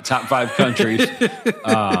for that. Top 5 countries.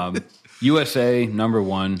 USA number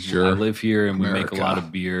 1. Sure. I live here and we make a lot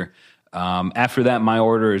of beer. After that, my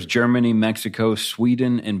order is Germany, Mexico,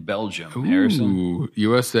 Sweden, and Belgium. Harrison?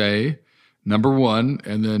 USA, number 1,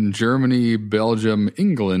 and then Germany, Belgium,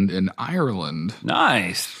 England, and Ireland.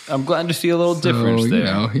 Nice. I'm glad to see a little difference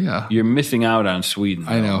there. You're missing out on Sweden.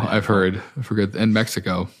 I know. I've heard. I forget. And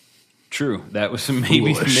Mexico. True. That was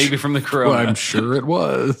maybe from the Corona. Well, I'm sure it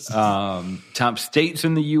was. Top states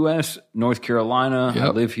in the U.S., North Carolina. I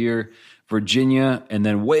live here. Virginia, and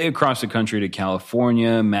then way across the country to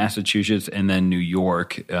California, Massachusetts, and then New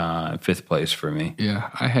York, 5th place for me. Yeah,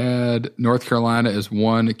 I had North Carolina as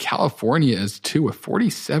 1, California as 2, with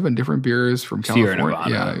 47 different beers from California. Sierra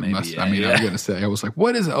Nevada, I was going to say, I was like,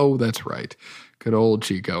 what is, that's right. Good old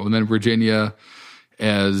Chico. And then Virginia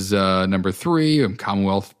as number 3, and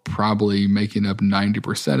Commonwealth probably making up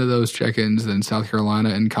 90% of those check-ins, then South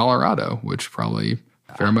Carolina and Colorado, which probably...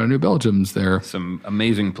 fair amount of New Belgiums there. Some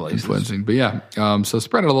amazing places. Influencing. But so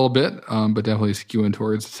spread it a little bit, but definitely skewing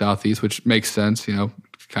towards the Southeast, which makes sense,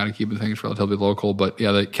 kind of keeping things relatively local. But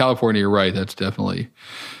the California, you're right, that's definitely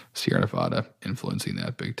Sierra Nevada influencing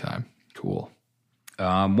that big time. Cool.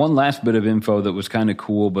 One last bit of info that was kind of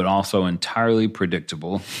cool, but also entirely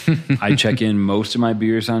predictable. I check in most of my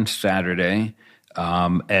beers on Saturday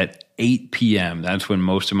at 8 p.m. That's when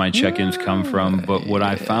most of my check-ins come from. But what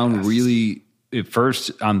I found really... At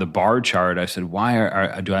first, on the bar chart, I said,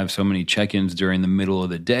 why do I have so many check-ins during the middle of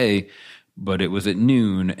the day? But it was at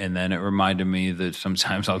noon, and then it reminded me that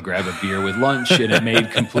sometimes I'll grab a beer with lunch, and it made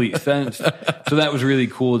complete sense. So that was really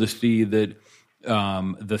cool to see that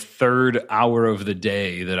the third hour of the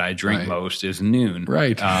day that I drink most is noon.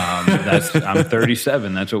 Right. I'm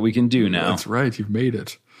 37. That's what we can do now. That's right. You've made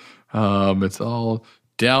it. It's all...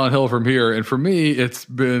 downhill from here. And for me, it's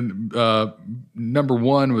been number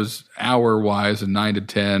 1 was hour-wise, 9 to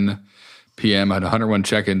 10 p.m. I had 101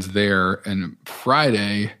 check-ins there. And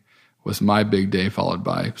Friday was my big day, followed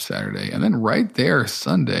by Saturday. And then right there,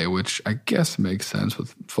 Sunday, which I guess makes sense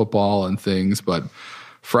with football and things. But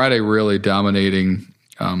Friday really dominating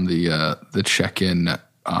the check-in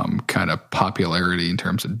kind of popularity in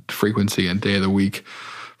terms of frequency and day of the week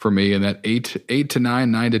for me. And that 8 to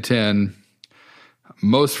 9, 9 to 10...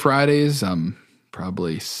 most Fridays, I'm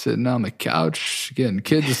probably sitting on the couch, getting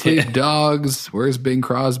kids asleep, dogs. Where's Bing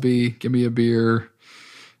Crosby? Give me a beer,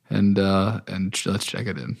 and let's check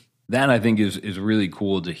it in. That I think is really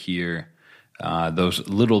cool to hear. Those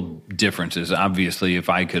little differences. Obviously, if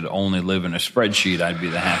I could only live in a spreadsheet, I'd be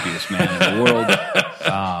the happiest man in the world.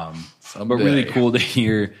 But really cool to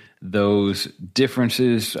hear those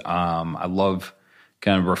differences. I love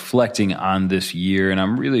kind of reflecting on this year, and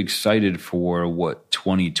I'm really excited for what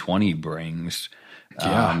 2020 brings.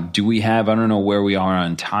 Do we have, I don't know where we are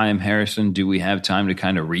on time, Harrison, do we have time to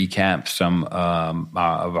kind of recap some of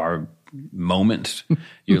our moments?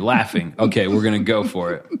 You're laughing. Okay, we're going to go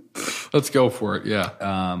for it. Let's go for it,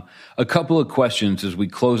 yeah. A couple of questions as we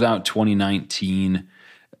close out 2019.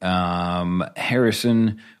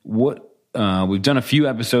 Harrison, what we've done a few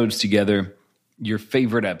episodes together. Your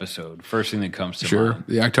favorite episode, first thing that comes to mind.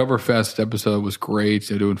 The Oktoberfest episode was great.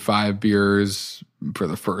 They're doing 5 beers for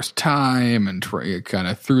the first time and kind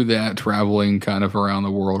of through that, traveling kind of around the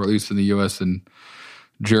world, or at least in the U.S. and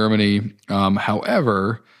Germany.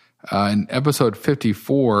 However, in episode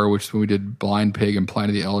 54, which is when we did Blind Pig and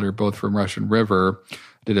Pliny the Elder, both from Russian River,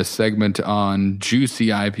 did a segment on juicy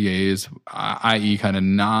IPAs, i.e. kind of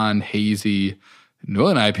non-hazy New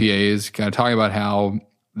England IPAs, kind of talking about how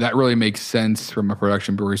that really makes sense from a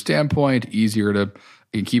production brewery standpoint, easier to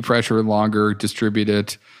you can keep fresher longer, distribute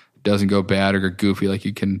it, doesn't go bad or get goofy like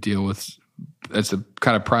you can deal with. That's the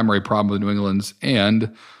kind of primary problem with New England's.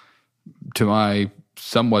 And to my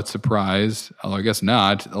somewhat surprise, although I guess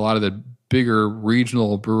not, a lot of the bigger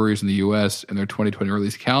regional breweries in the U.S. in their 2020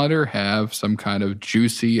 release calendar have some kind of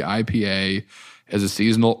juicy IPA as a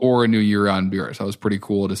seasonal or a new year-round beer. So it was pretty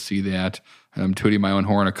cool to see that. And I'm tooting my own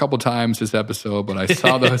horn a couple times this episode, but I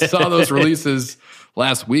saw those releases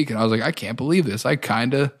last week, and I was like, I can't believe this. I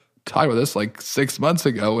kind of talked about this like 6 months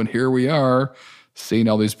ago, and here we are seeing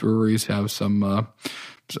all these breweries have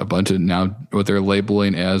a bunch of now what they're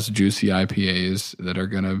labeling as juicy IPAs that are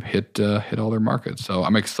going to hit all their markets. So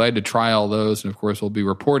I'm excited to try all those, and of course, we'll be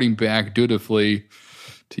reporting back dutifully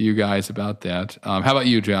to you guys about that. How about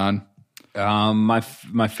you, John? My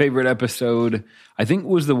favorite episode, I think,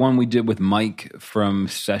 was the one we did with Mike from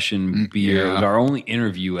Session Beer. Yeah. It was our only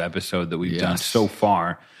interview episode that we've done so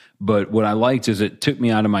far. But what I liked is it took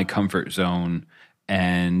me out of my comfort zone,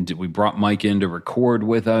 and we brought Mike in to record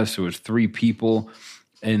with us. It was 3 people,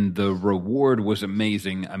 and the reward was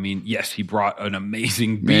amazing. I mean, yes, he brought an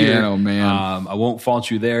amazing beer. Man, oh man. I won't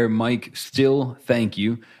fault you there, Mike. Still, thank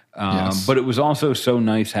you. Yes. But it was also so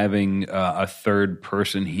nice having a third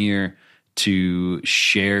person here to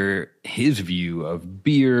share his view of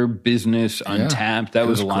beer, business, Untapped. That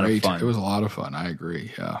was a lot of fun. It was a lot of fun. I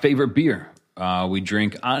agree. Yeah. Favorite beer? We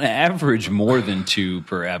drink on average more than 2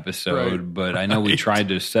 per episode, but I know we tried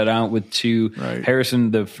to set out with 2. Right.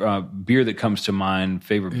 Harrison, the beer that comes to mind,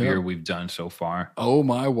 favorite beer we've done so far. Oh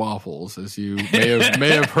my waffles, as you may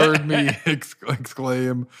have heard me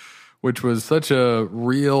exclaim, which was such a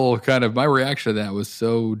real kind of, my reaction to that was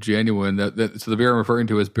so genuine so the beer I'm referring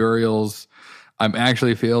to is Burial's I'm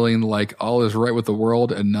actually feeling like all is right with the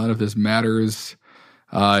world and none of this matters,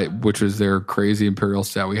 which was their crazy imperial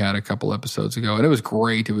stout we had a couple episodes ago. And it was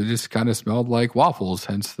great. It was just kind of smelled like waffles,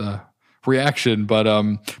 hence the reaction, but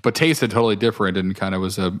tasted totally different and kind of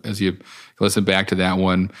was as you listen back to that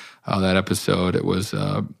one, that episode, it was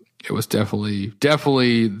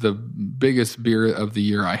definitely the biggest beer of the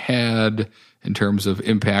year I had in terms of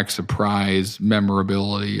impact, surprise,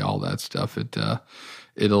 memorability, all that stuff.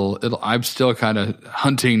 I'm still kind of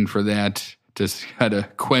hunting for that to kind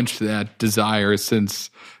of quench that desire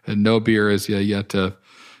since no beer is yet to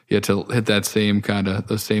hit that same kind of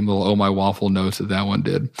the same little oh my waffle notes that one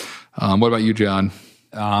did. What about you, John?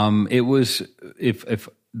 It was if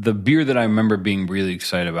the beer that I remember being really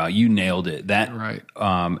excited about, you nailed it. That right.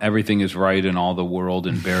 Everything is right in all the world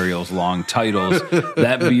and Burial's long titles.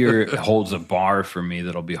 That beer holds a bar for me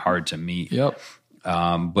that'll be hard to meet. Yep.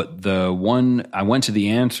 But the one I went to the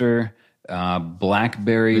answer,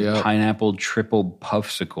 blackberry pineapple triple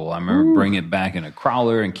puffsicle. I remember bringing it back in a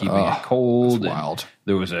crowler and keeping it cold. That's wild.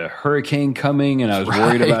 There was a hurricane coming, and I was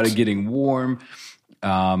worried about it getting warm.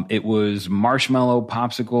 It was marshmallow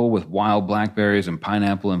popsicle with wild blackberries and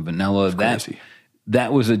pineapple and vanilla.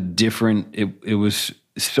 That was a different. It was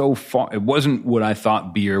so far. It wasn't what I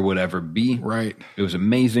thought beer would ever be. Right. It was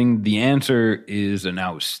amazing. The Answer is an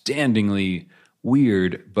outstandingly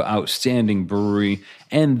weird but outstanding brewery,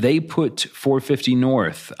 and they put 450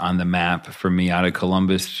 North on the map for me out of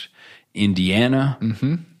Columbus, Indiana.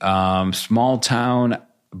 Mm-hmm. Small town.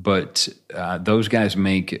 But those guys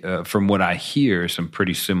make, from what I hear, some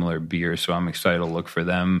pretty similar beer. So I'm excited to look for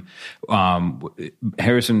them.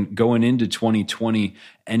 Harrison, going into 2020,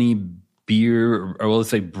 any beer, or let's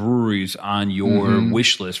say breweries on your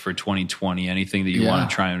wish list for 2020? Anything that you want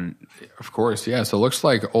to try and... Of course, yeah. So it looks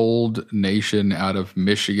like Old Nation out of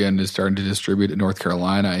Michigan is starting to distribute in North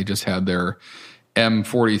Carolina. I just had their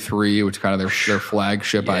M43, which is kind of their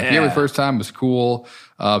flagship IPA for the first time. It was cool.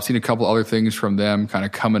 I've seen a couple other things from them kind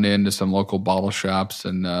of coming into some local bottle shops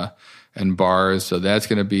and bars. So that's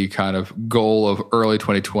going to be kind of goal of early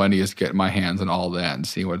 2020 is getting my hands on all that and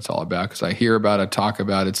seeing what it's all about. Because I hear about it, talk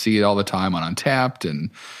about it, see it all the time on Untapped,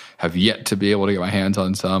 and have yet to be able to get my hands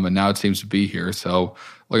on some. And now it seems to be here. So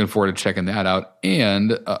looking forward to checking that out.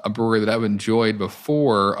 And a brewery that I've enjoyed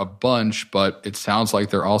before a bunch, but it sounds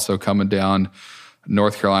like they're also coming down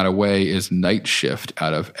North Carolina way is Night Shift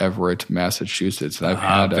out of Everett, Massachusetts. And I've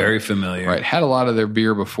had very familiar. Right, had a lot of their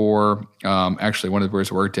beer before. Actually, one of the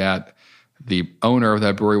breweries I worked at, the owner of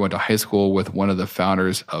that brewery went to high school with one of the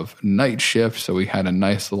founders of Night Shift, so we had a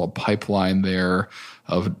nice little pipeline there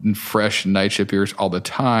of fresh Night Shift beers all the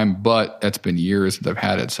time, but it's been years since I've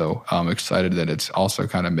had it, so I'm excited that it's also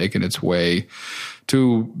kind of making its way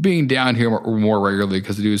to being down here more regularly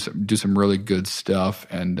because they do some really good stuff,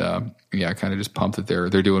 and kind of just pumped that they're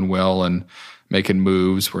doing well and making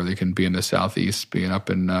moves where they can be in the Southeast, being up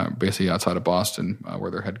in basically outside of Boston where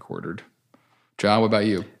they're headquartered. John, what about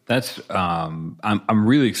you? That's I'm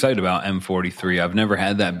really excited about M43. I've never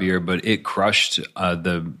had that beer, but it crushed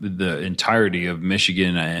the entirety of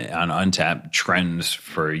Michigan on Untappd trends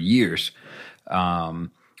for years.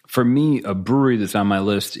 For me, a brewery that's on my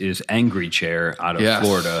list is Angry Chair out of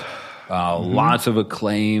Florida. Lots of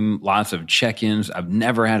acclaim, lots of check-ins. I've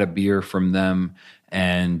never had a beer from them,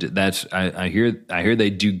 and I hear they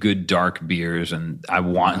do good dark beers, and I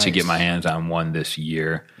want to get my hands on one this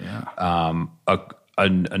year. Yeah.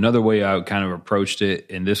 Another way I kind of approached it,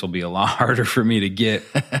 and this will be a lot harder for me to get.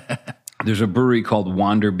 There's a brewery called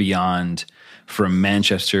Wander Beyond from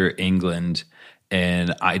Manchester, England.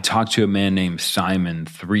 And I talked to a man named Simon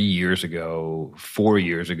 4 years ago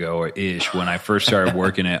or ish, when I first started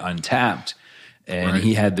working at Untappd. And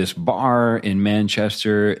he had this bar in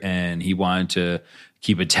Manchester, and he wanted to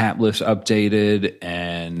keep a tap list updated.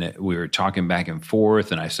 And we were talking back and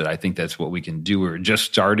forth. And I said, I think that's what we can do. We were just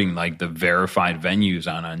starting like the verified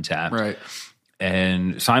venues on Untappd. Right.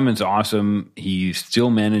 And Simon's awesome. He still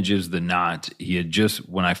manages the Knot. He had just,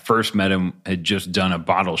 when I first met him, had just done a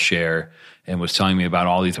bottle share and was telling me about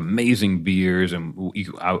all these amazing beers. And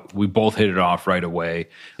we both hit it off right away.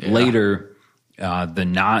 Yeah. Later, the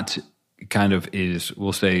Knot kind of is,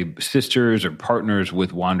 we'll say, sisters or partners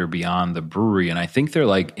with Wander Beyond, the brewery. And I think they're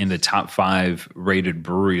like in the top 5 rated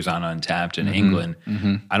breweries on Untappd in England.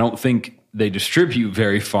 Mm-hmm. I don't think they distribute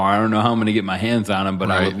very far. I don't know how I'm going to get my hands on them,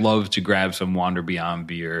 but I would love to grab some Wander Beyond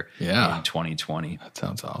beer in 2020. That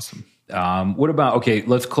sounds awesome. What about, okay,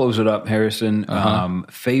 let's close it up, Harrison.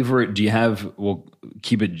 Favorite, do you have, we'll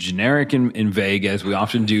keep it generic and vague as we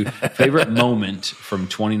often do, favorite moment from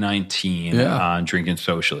 2019 on Drinking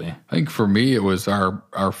Socially? I think for me, it was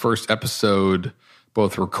our first episode,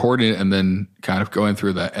 both recording and then kind of going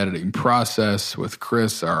through the editing process with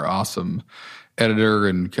Chris, our awesome editor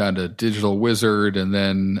and kind of digital wizard, and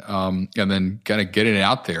then kind of getting it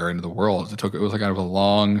out there into the world. It was like kind of a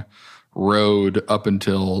long road up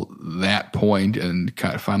until that point, and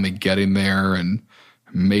kind of finally getting there and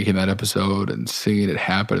making that episode and seeing it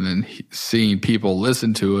happen, and then seeing people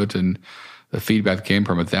listen to it and the feedback that came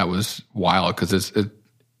from it. That was wild because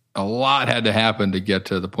a lot had to happen to get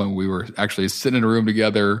to the point where we were actually sitting in a room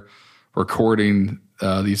together recording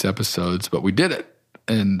these episodes, but we did it.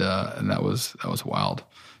 And that was wild.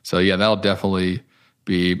 So yeah, that'll definitely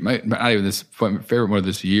be not even this favorite moment of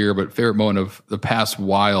this year, but favorite moment of the past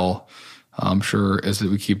while. I'm sure as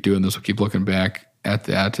we keep doing this, we'll keep looking back at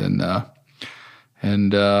that and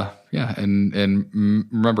remember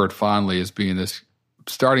it fondly as being this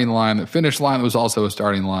starting line, the finish line that was also a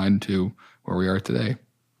starting line to where we are today.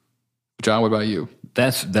 John, what about you?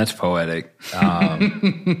 That's poetic.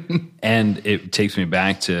 And it takes me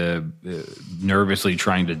back to nervously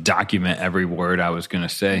trying to document every word I was going to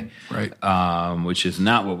say, which is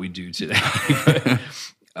not what we do today.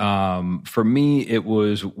 For me, it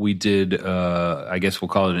was, we did, I guess we'll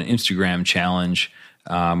call it an Instagram challenge,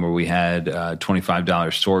 where we had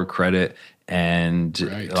 $25 store credit. And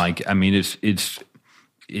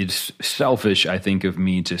it's selfish, I think, of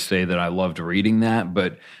me to say that I loved reading that,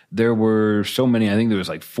 but there were so many, I think there was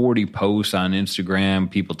like 40 posts on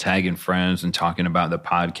Instagram, people tagging friends and talking about the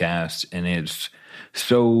podcast. And it's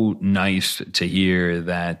so nice to hear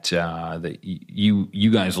that that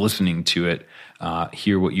you guys listening to it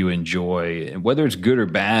hear what you enjoy, and whether it's good or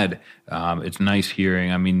bad. It's nice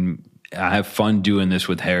hearing. I mean, I have fun doing this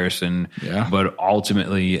with Harrison, but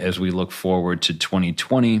ultimately, as we look forward to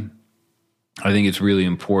 2020, I think it's really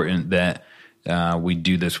important that we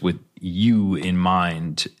do this with you in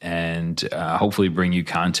mind, and hopefully bring you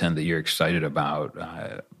content that you're excited about.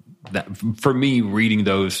 That for me, reading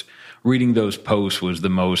those posts was the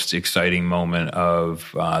most exciting moment of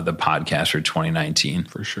the podcast for 2019.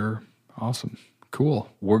 For sure. Awesome. Cool.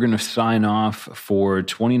 We're going to sign off for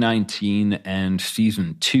 2019 and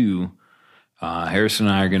season 2. Harrison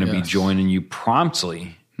and I are going to be joining you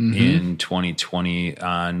promptly in 2020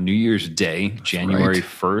 on New Year's Day, January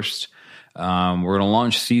 1st. We're going to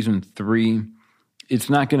launch season 3 it's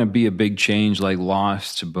not going to be a big change like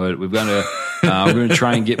Lost, but we've got to we're going to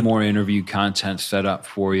try and get more interview content set up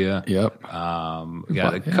for you. Yep. We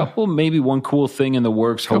got a couple, maybe one cool thing in the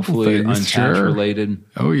works. Hopefully, Untapped related.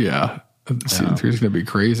 Oh yeah, season 3 is going to be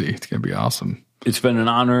crazy. It's going to be awesome. It's been an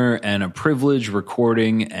honor and a privilege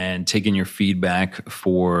recording and taking your feedback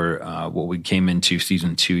for what we came into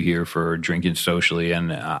season 2 here for Drinking Socially,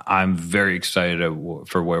 and I'm very excited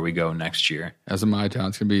for where we go next year. As am I, Tom.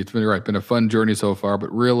 It's been a fun journey so far,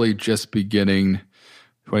 but really just beginning.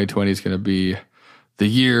 2020 is going to be the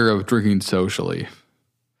year of Drinking Socially.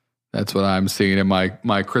 That's what I'm seeing in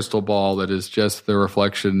my crystal ball. That is just the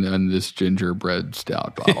reflection in this gingerbread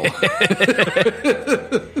stout bottle.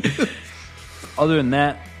 Other than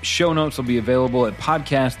that, show notes will be available at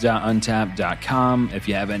podcast.untapped.com. If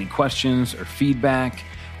you have any questions or feedback,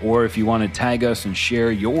 or if you want to tag us and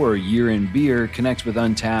share your year in beer, connect with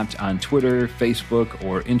Untapped on Twitter, Facebook,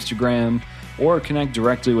 or Instagram, or connect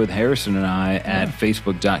directly with Harrison and I at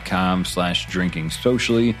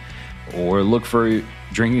facebook.com/drinkingsocially, or look for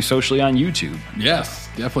Drinking Socially on YouTube. Yes,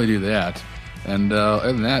 definitely do that. And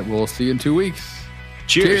other than that, we'll see you in 2 weeks.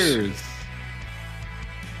 Cheers. Cheers.